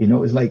 You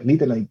know, it's like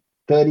literally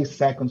 30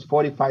 seconds,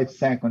 45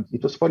 seconds.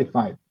 It was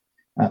 45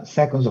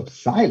 seconds of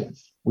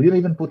silence. We didn't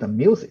even put a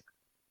music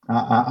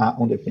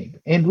on the thing,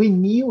 and we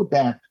knew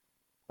that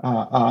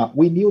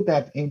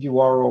Andy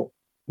Warhol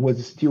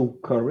was still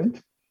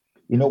current.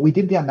 You know, we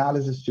did the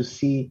analysis to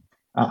see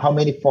how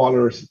many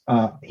followers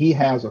he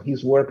has or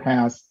his work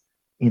has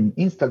in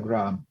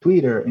Instagram,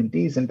 Twitter, and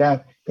this and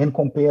that, and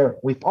compare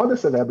with other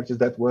celebrities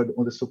that were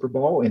on the Super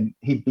Bowl, and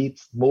he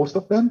beats most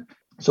of them.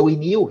 So we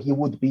knew he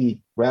would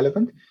be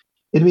relevant,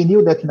 and we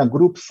knew that in a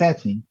group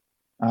setting,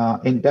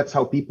 and that's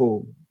how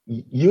people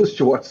used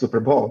to watch Super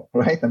Bowl,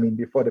 right? I mean,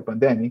 before the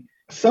pandemic,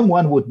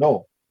 someone would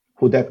know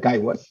who that guy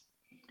was.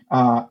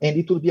 And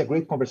it would be a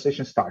great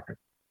conversation starter,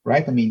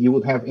 right? I mean, you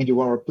would have Andy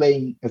Warhol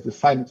playing as the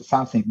silent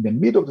assassin in the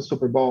middle of the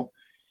Super Bowl,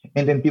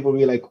 and then people would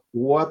be like,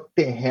 what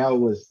the hell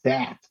was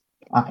that?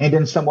 And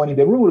then someone in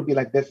the room would be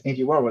like, that's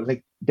Andy Warhol.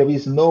 Like, there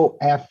is no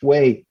F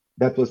way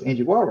that was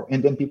Andy Warhol.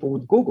 And then people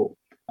would Google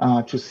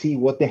to see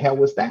what the hell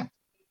was that.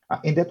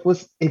 And that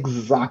was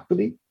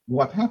exactly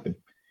what happened.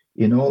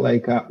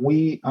 Like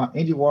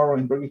Andy Warhol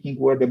and Burger King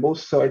were the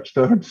most searched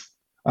terms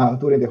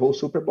during the whole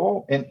Super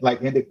Bowl. And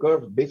the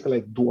curve basically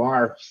like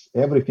dwarfs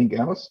everything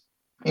else.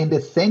 And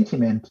the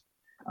sentiment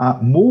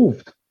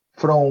moved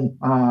from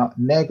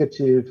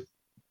negative,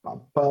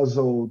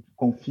 puzzled,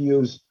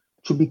 confused,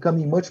 to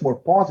becoming much more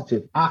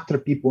positive after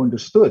people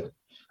understood.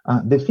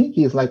 The thing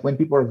is, like when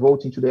people are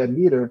voting to their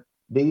leader,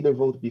 they either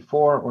vote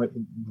before or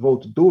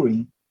vote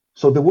during.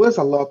 So there was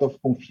a lot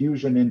of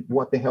confusion in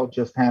what the hell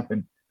just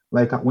happened,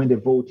 like when the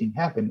voting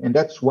happened. And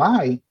that's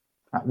why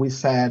we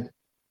said,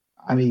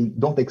 I mean,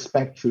 don't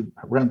expect to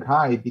rank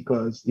high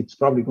because it's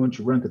probably going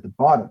to rank at the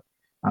bottom,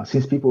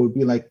 since people will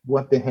be like,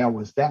 what the hell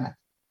was that?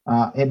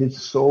 And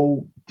it's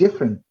so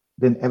different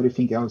than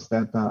everything else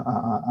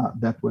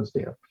that was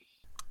there.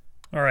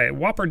 All right,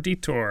 Whopper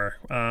Detour,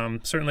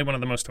 certainly one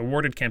of the most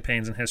awarded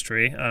campaigns in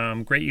history.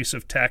 Great use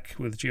of tech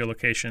with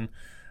geolocation.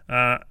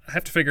 I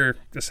have to figure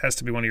this has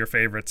to be one of your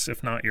favorites,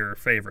 if not your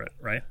favorite,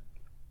 right?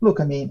 Look,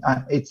 I mean,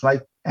 it's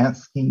like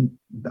asking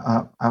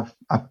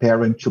a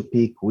parent to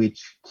pick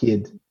which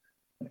kid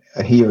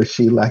he or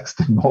she likes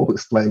the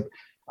most. Like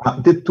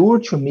the tour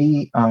to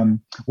me,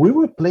 we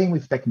were playing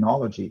with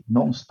technology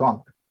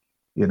nonstop.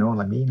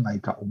 I mean?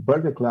 Like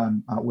Burger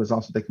Clan was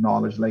also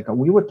technology. Like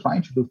we were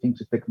trying to do things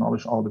with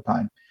technology all the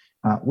time.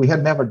 We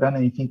had never done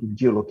anything with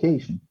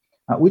geolocation,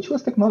 which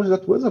was technology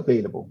that was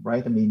available,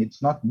 right? I mean,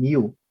 it's not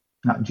new,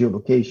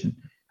 geolocation.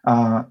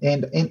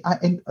 And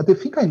the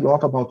thing I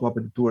love about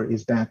Whopper Tour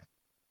is that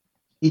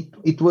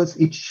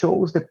it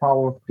shows the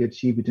power of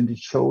creativity, and it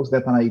shows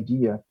that an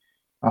idea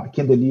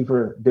can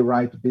deliver the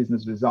right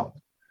business result.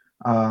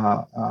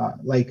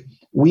 Like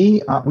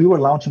we were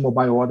launching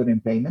mobile order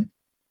and payment.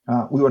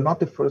 We were not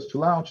the first to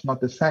launch,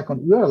 not the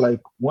second. We were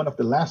like one of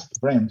the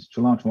last brands to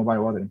launch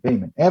mobile order and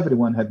payment.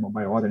 Everyone had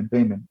mobile order and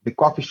payment. The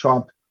coffee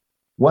shop,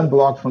 one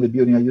block from the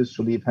building I used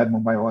to live, had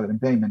mobile order and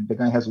payment. The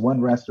guy has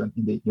one restaurant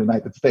in the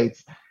United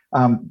States.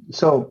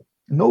 So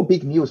no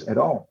big news at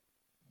all.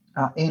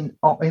 And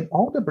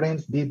all the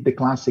brands did the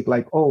classic,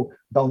 like, oh,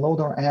 download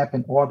our app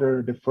and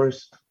order the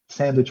first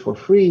sandwich for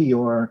free,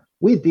 or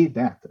we did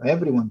that.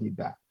 Everyone did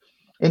that.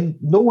 And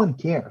no one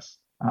cares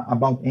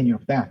about any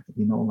of that.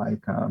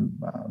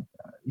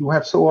 You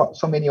have so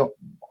many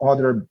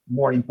other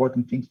more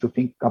important things to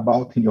think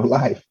about in your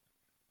life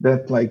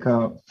that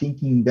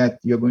thinking that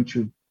you're going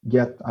to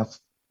get a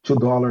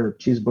 $2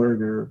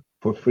 cheeseburger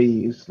for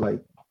free is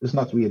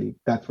not really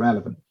that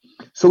relevant.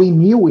 So we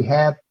knew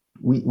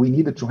we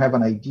needed to have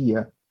an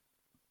idea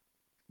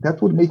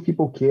that would make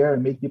people care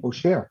and make people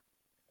share.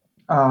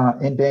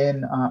 And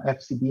then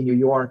FCB New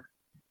York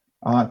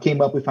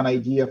came up with an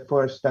idea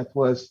first that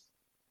was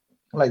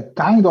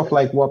kind of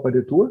like Whopper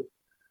the Tour.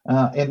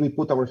 And we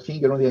put our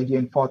finger on the idea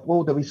and thought,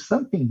 well, there is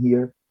something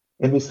here.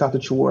 And we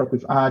started to work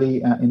with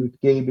Ari and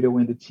with Gabriel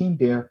and the team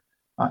there.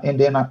 And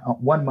then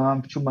 1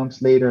 month, 2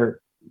 months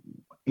later,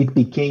 it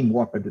became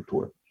Whopper the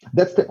Tour.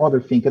 That's the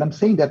other thing. And I'm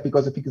saying that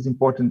because I think it's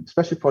important,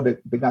 especially for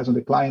the guys on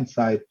the client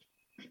side,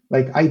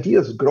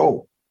 ideas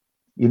grow.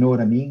 You know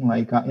what I mean?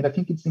 And I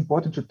think it's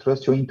important to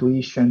trust your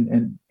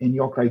intuition and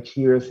your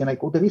criteria.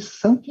 And there is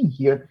something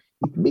here.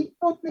 It may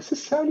not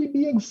necessarily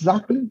be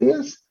exactly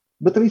this,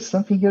 but there is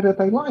something here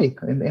that I like.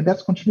 And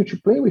let's continue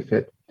to play with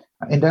it.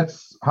 And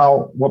that's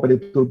how Whopper the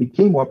Tour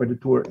became Whopper the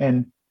Tour.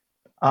 And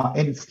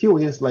it still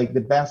is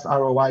the best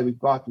ROI we've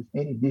got with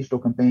any digital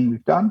campaign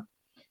we've done.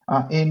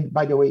 And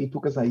by the way, it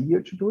took us a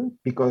year to do it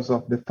because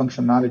of the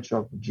functionality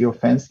of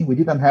geofencing. We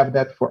didn't have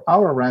that for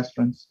our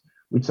restaurants,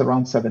 which is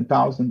around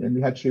 7,000. And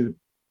we had to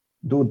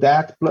do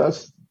that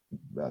plus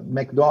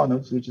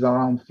McDonald's, which is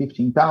around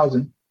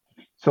 15,000.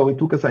 So it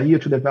took us a year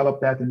to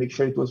develop that and make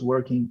sure it was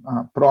working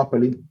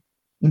properly.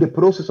 In the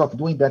process of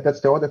doing that,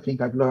 that's the other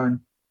thing I've learned.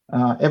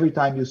 Every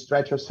time you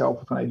stretch yourself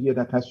with an idea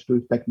that has to do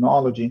with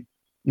technology,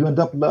 you end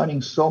up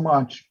learning so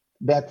much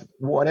that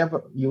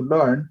whatever you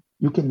learn,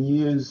 you can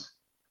use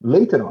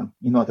later on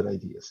in other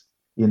ideas.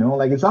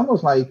 It's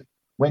almost like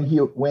when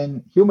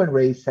human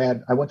race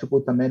said, I want to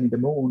put a man in the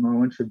moon, or I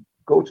want to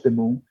go to the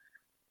moon.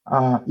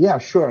 Yeah,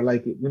 sure.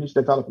 You need to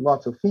develop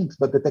lots of things,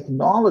 but the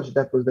technology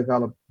that was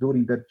developed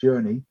during that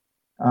journey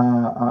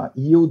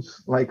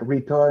yields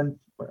return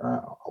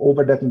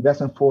over that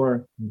investment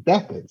for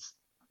decades,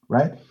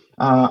 right?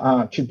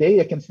 Today,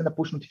 I can send a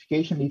push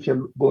notification if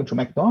you're going to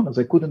McDonald's.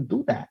 I couldn't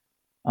do that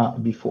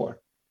before,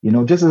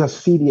 just as a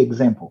silly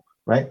example,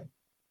 right?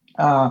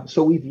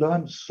 So we've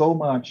learned so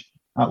much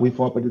with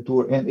Whopper the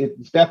Tour, and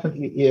it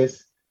definitely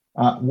is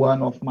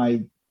one of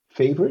my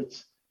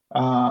favorites.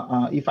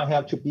 If I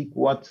have to pick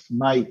what's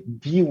my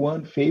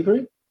D1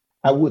 favorite,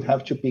 I would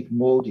have to pick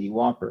Moldy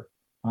Whopper.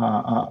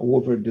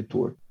 over the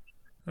tour.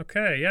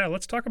 Okay, yeah,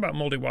 let's talk about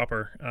Moldy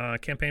Whopper.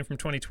 Campaign from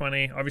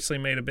 2020 obviously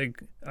made a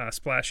big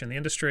splash in the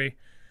industry,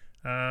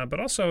 but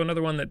also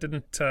another one that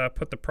didn't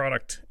put the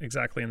product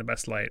exactly in the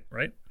best light,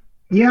 right?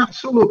 Yeah,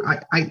 so look,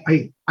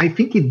 I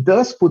think it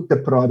does put the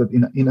product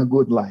in a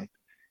good light.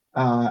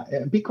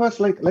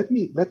 Because like let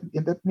me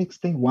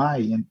explain why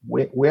and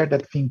where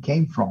that thing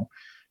came from.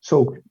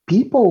 So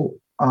people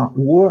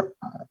were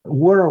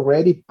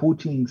already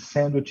putting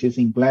sandwiches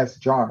in glass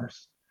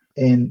jars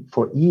and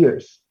for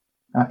years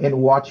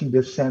and watching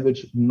the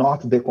sandwich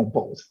not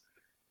decompose.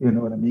 You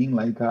know what I mean?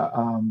 Like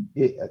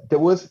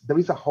there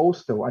is a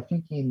hostel I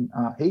think in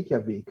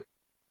Reykjavik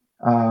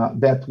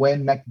that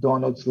when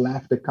McDonald's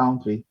left the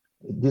country,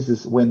 this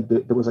is when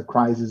there was a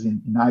crisis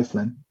in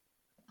Iceland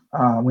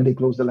when they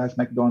closed the last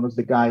McDonald's,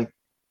 the guy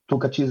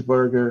took a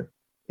cheeseburger,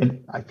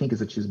 and I think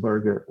it's a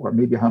cheeseburger or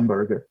maybe a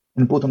hamburger,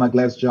 and put on a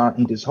glass jar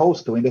in this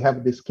hostel. And they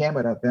have this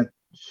camera that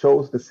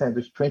shows the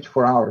sandwich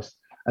 24 hours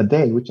a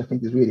day, which I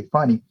think is really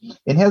funny.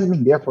 And has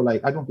been there for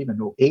like, I don't even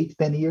know, 8,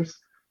 10 years.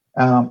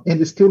 And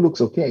it still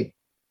looks okay,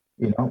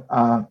 you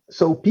know.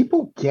 So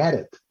people get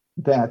it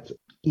that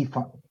if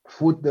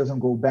food doesn't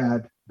go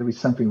bad, there is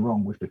something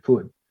wrong with the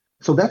food.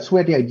 So that's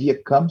where the idea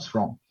comes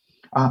from.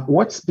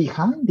 What's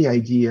behind the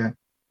idea?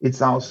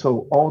 It's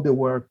also all the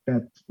work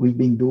that we've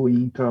been doing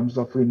in terms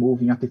of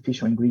removing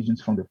artificial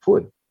ingredients from the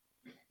food,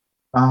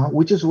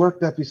 which is work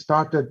that we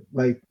started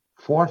like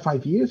 4 or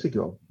 5 years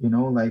ago. You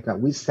know, like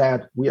we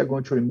said, we are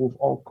going to remove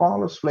all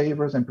colors,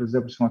 flavors, and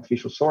preservatives from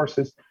artificial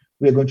sources.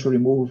 We are going to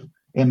remove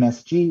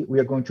MSG. We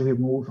are going to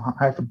remove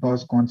high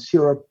fructose corn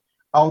syrup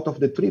out of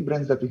the 3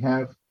 brands that we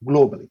have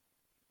globally.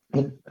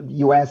 In the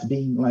US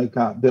being like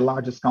the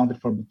largest country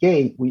for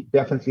BK, we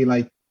definitely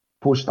like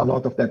pushed a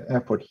lot of that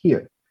effort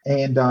here.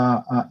 And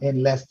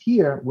last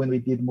year, when we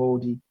did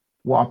Moldy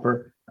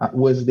Whopper,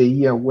 was the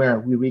year where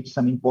we reached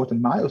some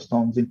important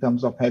milestones in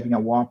terms of having a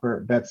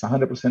Whopper that's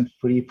 100%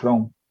 free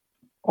from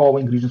all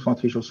ingredients from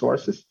artificial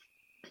sources.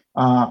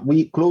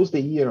 We closed the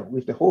year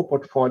with the whole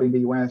portfolio in the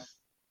US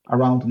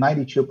around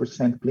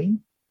 92% clean.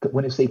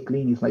 When you say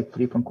clean, it's like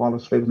free from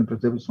colors, flavors, and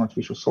preservatives from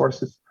artificial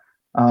sources.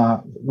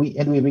 We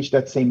reached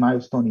that same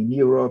milestone in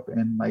Europe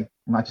and like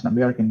Latin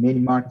America, in many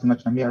markets in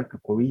Latin America,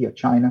 Korea,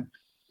 China.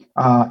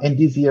 And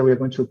this year we are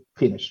going to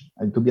finish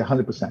to be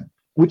 100%,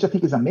 which I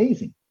think is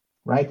amazing,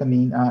 right? I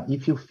mean,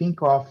 if you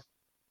think of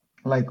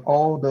like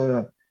all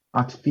the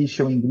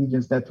artificial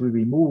ingredients that we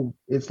remove,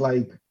 it's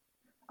like,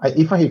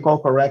 if I recall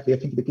correctly, I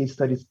think the case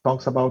study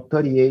talks about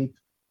 38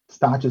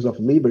 statues of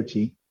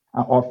liberty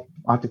of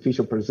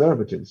artificial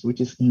preservatives,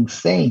 which is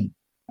insane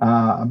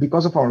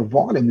because of our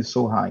volume is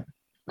so high.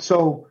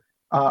 So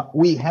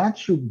we had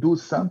to do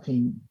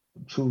something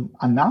to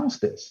announce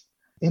this.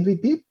 And we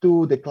did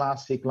do the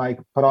classic like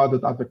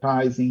product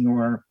advertising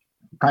or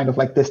kind of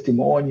like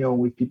testimonial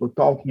with people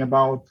talking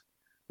about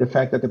the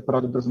fact that the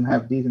product doesn't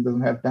have this and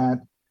doesn't have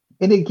that.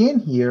 And again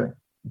here,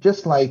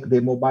 just like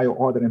the mobile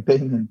order and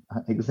payment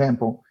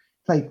example,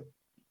 it's like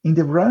in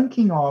the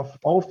ranking of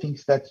all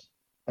things that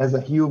as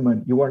a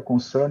human you are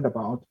concerned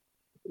about,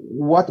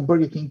 what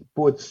Burger King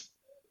puts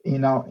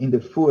in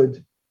the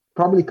food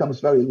probably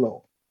comes very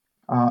low.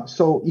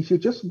 So if you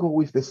just go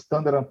with the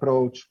standard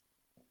approach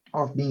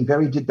of being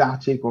very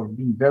didactic or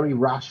being very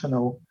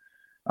rational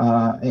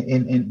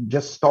and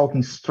just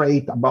talking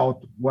straight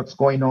about what's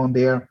going on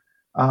there,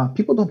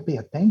 people don't pay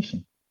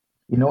attention,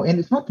 you know. And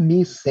it's not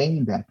me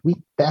saying that. We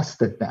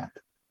tested that.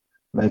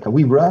 Like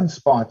we run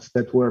spots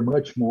that were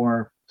much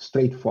more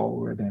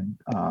straightforward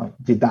and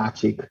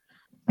didactic,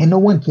 and no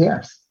one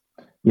cares,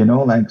 you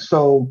know. Like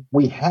so,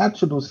 we had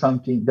to do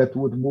something that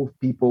would move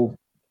people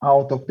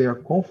out of their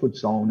comfort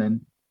zone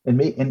and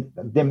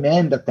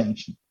demand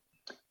attention.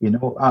 You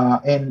know,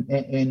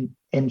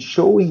 and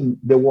showing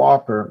the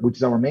Whopper, which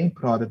is our main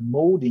product,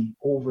 molding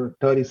over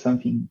 30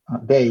 something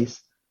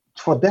days.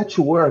 For that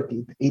to work,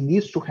 it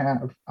needs to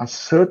have a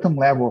certain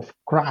level of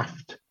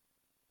craft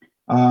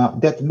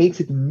that makes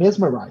it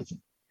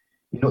mesmerizing.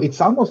 You know, it's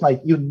almost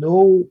like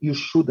you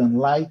shouldn't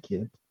like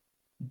it,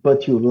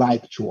 but you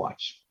like to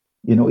watch.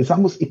 You know, it's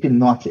almost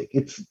hypnotic.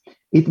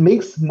 It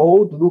makes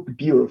mold look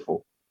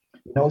beautiful.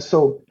 You know,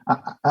 so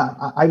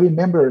I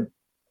remember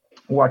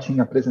watching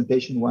a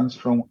presentation once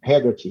from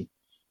Hegarty,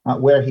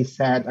 where he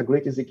said a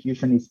great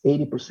execution is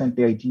 80%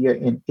 the idea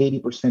and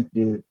 80%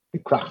 the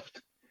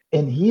craft.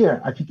 And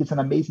here, I think it's an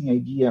amazing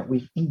idea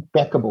with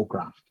impeccable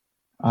craft.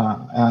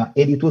 And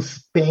it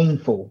was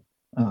painful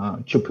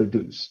to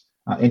produce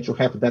and to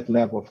have that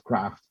level of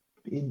craft.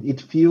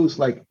 It feels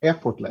like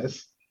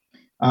effortless,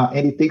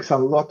 and it takes a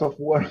lot of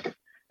work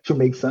to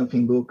make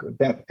something look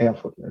that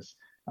effortless.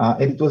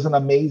 And it was an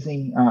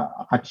amazing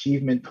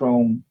achievement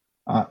from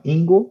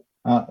Ingo,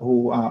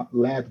 who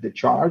led the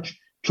charge,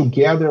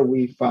 together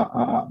with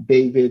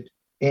David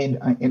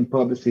and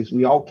publicists.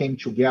 We all came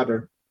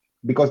together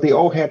because they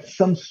all had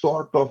some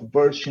sort of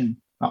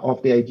version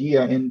of the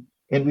idea, and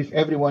with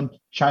everyone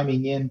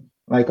chiming in,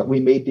 like we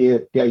made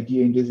the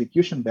idea and the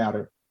execution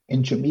better.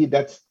 And to me,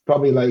 that's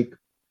probably like,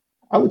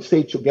 I would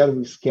say together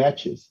with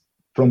sketches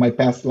from my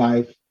past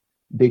life,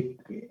 the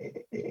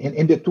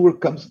and the tour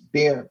comes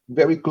there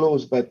very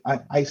close, but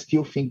I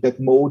still think that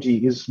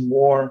Modi is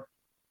more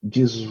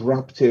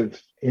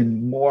disruptive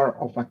and more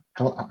of a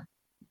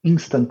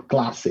instant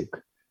classic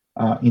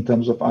in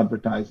terms of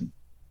advertising.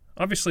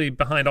 Obviously,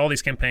 behind all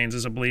these campaigns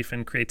is a belief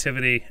in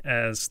creativity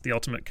as the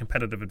ultimate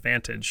competitive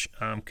advantage.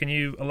 Can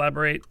you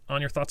elaborate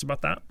on your thoughts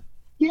about that?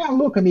 Yeah,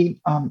 look, I mean,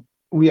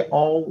 we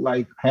all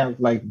like have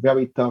like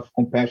very tough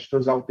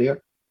competitors out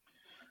there.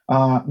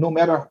 No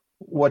matter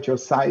what your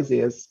size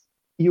is,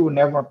 you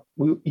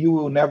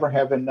will never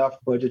have enough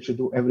budget to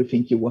do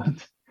everything you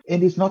want.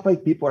 And it's not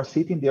like people are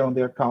sitting there on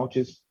their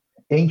couches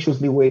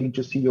anxiously waiting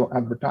to see your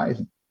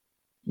advertising.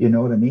 You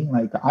know what I mean?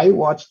 Like I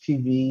watch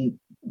TV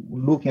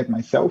looking at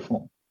my cell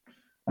phone.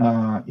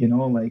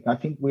 Like I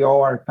think we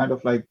all are kind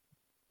of like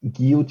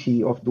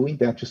guilty of doing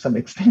that to some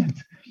extent.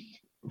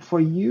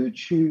 For you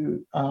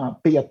to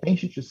pay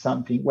attention to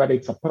something, whether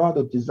it's a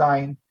product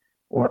design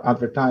or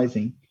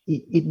advertising,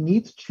 it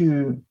needs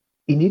to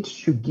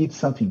give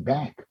something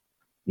back.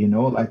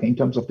 Like in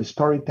terms of the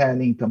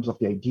storytelling, in terms of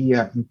the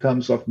idea, in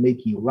terms of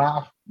making you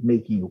laugh,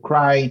 making you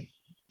cry,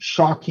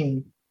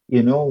 shocking.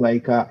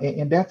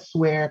 And that's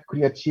where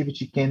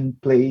creativity can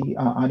play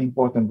an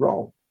important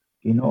role.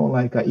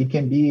 Like it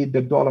can be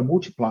the dollar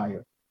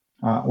multiplier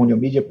on your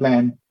media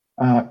plan.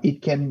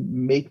 It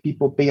can make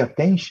people pay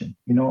attention.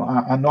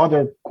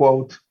 Another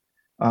quote,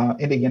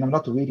 and again, I'm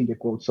not reading the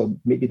quote, so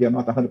maybe they're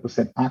not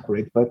 100%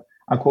 accurate, but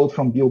a quote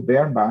from Bill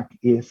Bernbach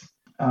is,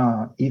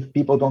 if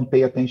people don't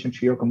pay attention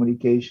to your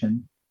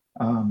communication,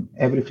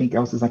 everything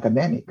else is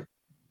academic.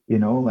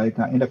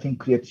 And I think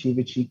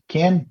creativity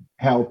can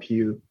help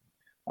you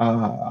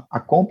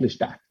accomplish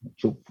that,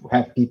 to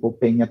have people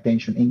paying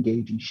attention,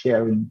 engaging,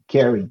 sharing,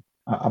 caring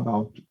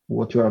about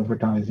what you're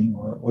advertising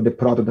or the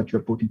product that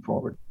you're putting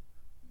forward.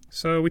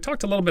 So we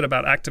talked a little bit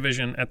about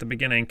Activision at the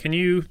beginning. Can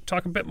you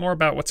talk a bit more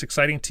about what's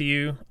exciting to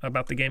you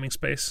about the gaming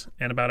space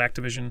and about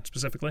Activision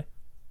specifically?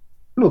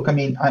 Look, I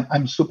mean,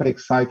 I'm super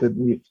excited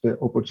with the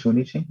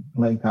opportunity.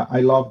 Like, I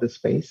love the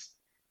space.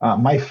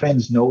 My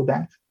friends know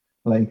that,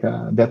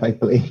 that I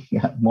play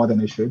more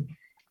than I should.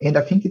 And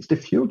I think it's the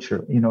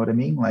future, you know what I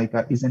mean? Like,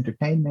 it's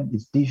entertainment,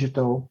 it's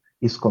digital,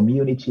 it's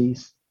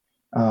communities.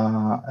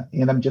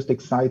 And I'm just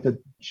excited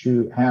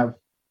to have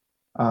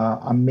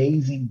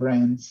amazing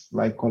brands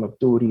like Call of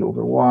Duty,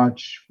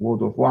 Overwatch,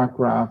 World of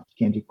Warcraft,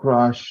 Candy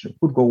Crush,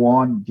 could go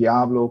on,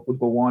 Diablo, could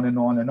go on and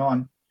on and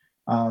on,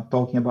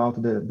 talking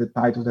about the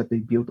titles that they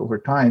built over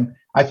time.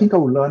 I think I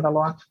will learn a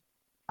lot.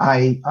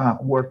 I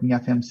work in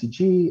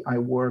FMCG, I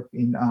work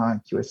in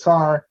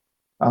QSR.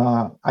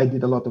 I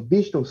did a lot of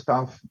digital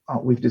stuff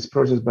with these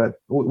projects, but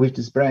with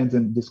these brands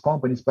and these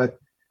companies, but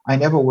I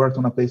never worked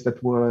on a place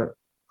that were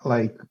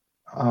like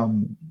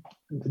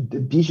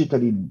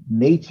digitally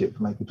native,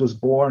 like it was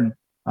born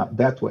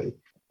that way.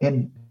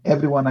 And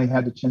everyone I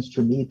had the chance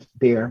to meet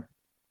there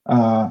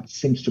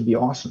seems to be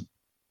awesome.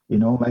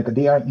 Like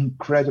they are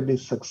incredibly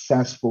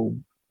successful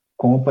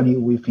company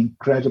with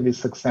incredibly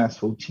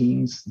successful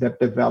teams that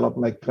develop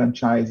like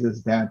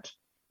franchises that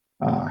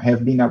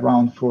have been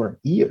around for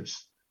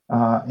years.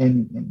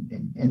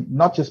 And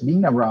not just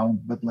being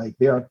around, but like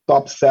they are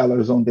top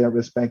sellers on their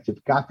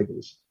respective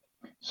categories.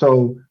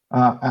 So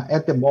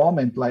at the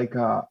moment, like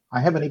I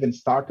haven't even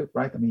started,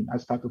 right? I mean, I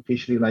start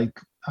officially like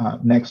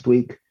next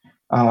week,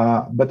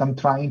 but I'm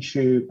trying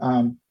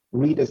to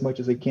read as much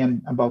as I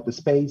can about the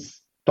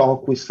space,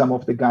 talk with some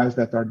of the guys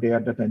that are there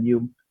that I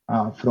knew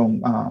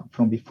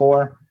from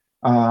before,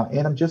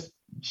 and I'm just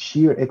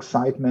sheer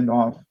excitement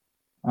of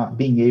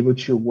being able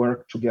to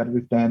work together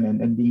with them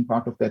and being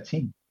part of that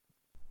team.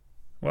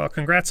 Well,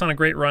 congrats on a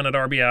great run at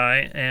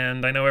RBI,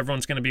 and I know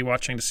everyone's going to be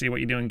watching to see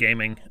what you do in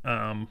gaming,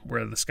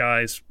 where the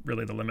sky's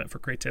really the limit for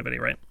creativity,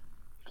 right?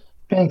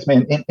 Thanks,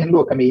 man. And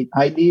look, I mean,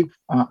 I leave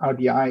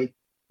RBI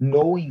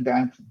knowing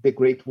that the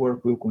great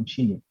work will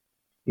continue.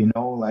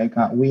 Like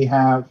we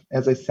have,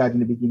 as I said in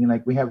the beginning,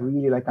 like we have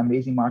really like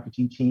amazing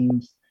marketing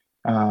teams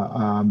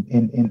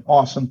and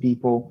awesome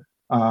people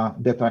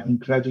that are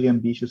incredibly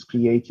ambitious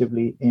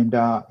creatively, and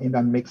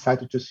I'm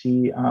excited to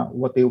see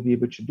what they will be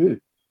able to do.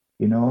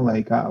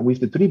 Like with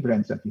the three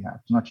brands that we have,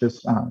 not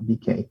just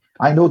BK.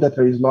 I know that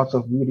there is lots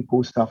of really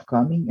cool stuff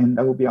coming, and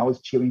I will be always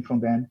cheering from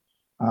them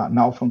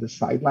now from the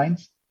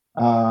sidelines.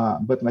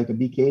 But like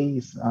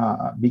BK,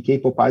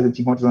 Popeyes, and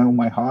Tim Hortons are on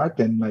my heart,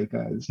 and like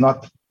it's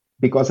not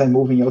because I'm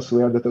moving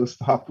elsewhere that I'll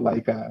stop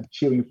like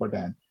cheering for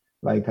them.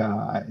 Like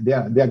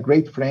they're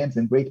great friends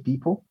and great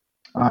people,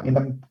 and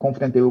I'm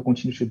confident they will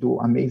continue to do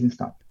amazing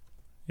stuff.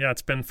 Yeah,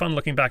 it's been fun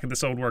looking back at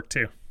this old work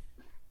too.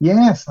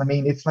 Yes, I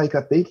mean it's like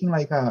it's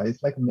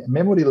like a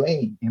memory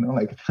lane,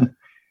 like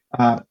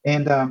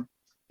and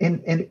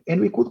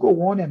we could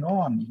go on and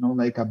on,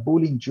 like a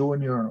Bullying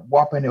Junior,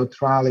 Weapon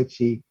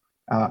Neutrality,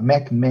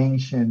 Mac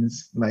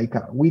Mentions, like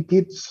we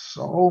did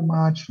so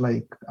much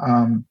like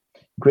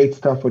great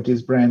stuff for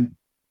this brand,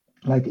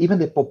 like even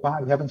the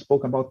Popeye. We haven't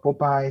spoken about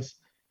Popeyes,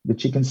 the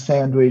chicken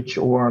sandwich,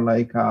 or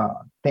like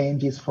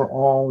Tangies for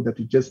All that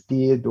we just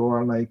did,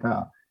 or like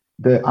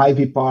the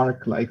Ivy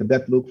Park, like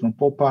that look from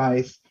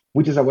Popeyes.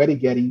 which is already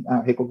getting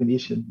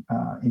recognition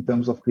in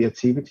terms of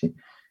creativity.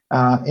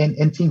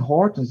 And Tim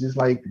Hortons is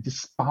like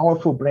this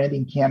powerful brand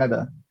in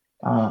Canada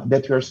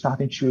that we are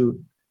starting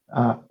to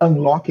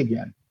unlock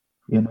again,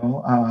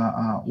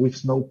 with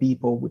Snow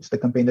People, which is the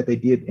campaign that they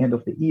did end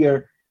of the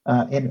year.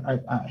 And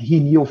he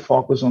knew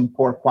focus on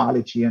core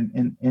quality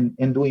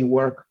and doing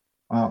work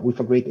with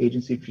a great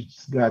agency which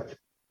has got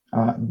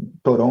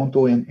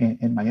Toronto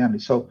and Miami.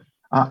 So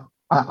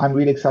I'm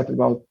really excited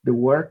about the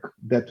work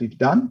that we've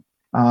done,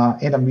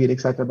 and I'm really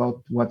excited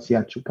about what's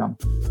yet to come.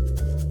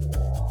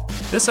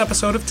 This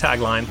episode of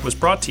Tagline was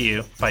brought to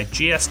you by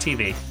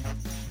GSTV.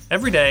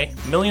 Every day,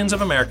 millions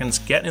of Americans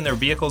get in their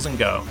vehicles and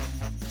go.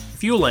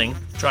 Fueling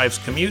drives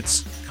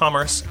commutes,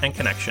 commerce, and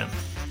connection.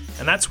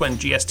 And that's when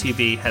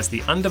GSTV has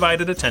the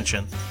undivided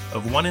attention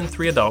of 1 in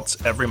 3 adults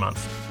every month.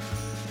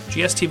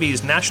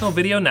 GSTV's national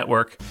video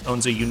network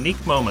owns a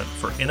unique moment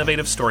for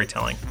innovative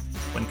storytelling,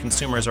 when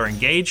consumers are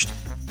engaged,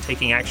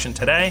 taking action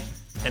today,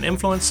 and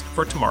influenced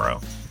for tomorrow.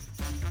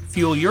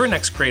 Fuel your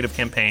next creative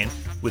campaign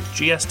with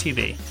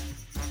GSTV.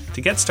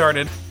 To get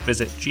started,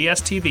 visit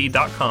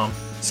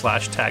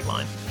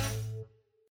gstv.com/tagline.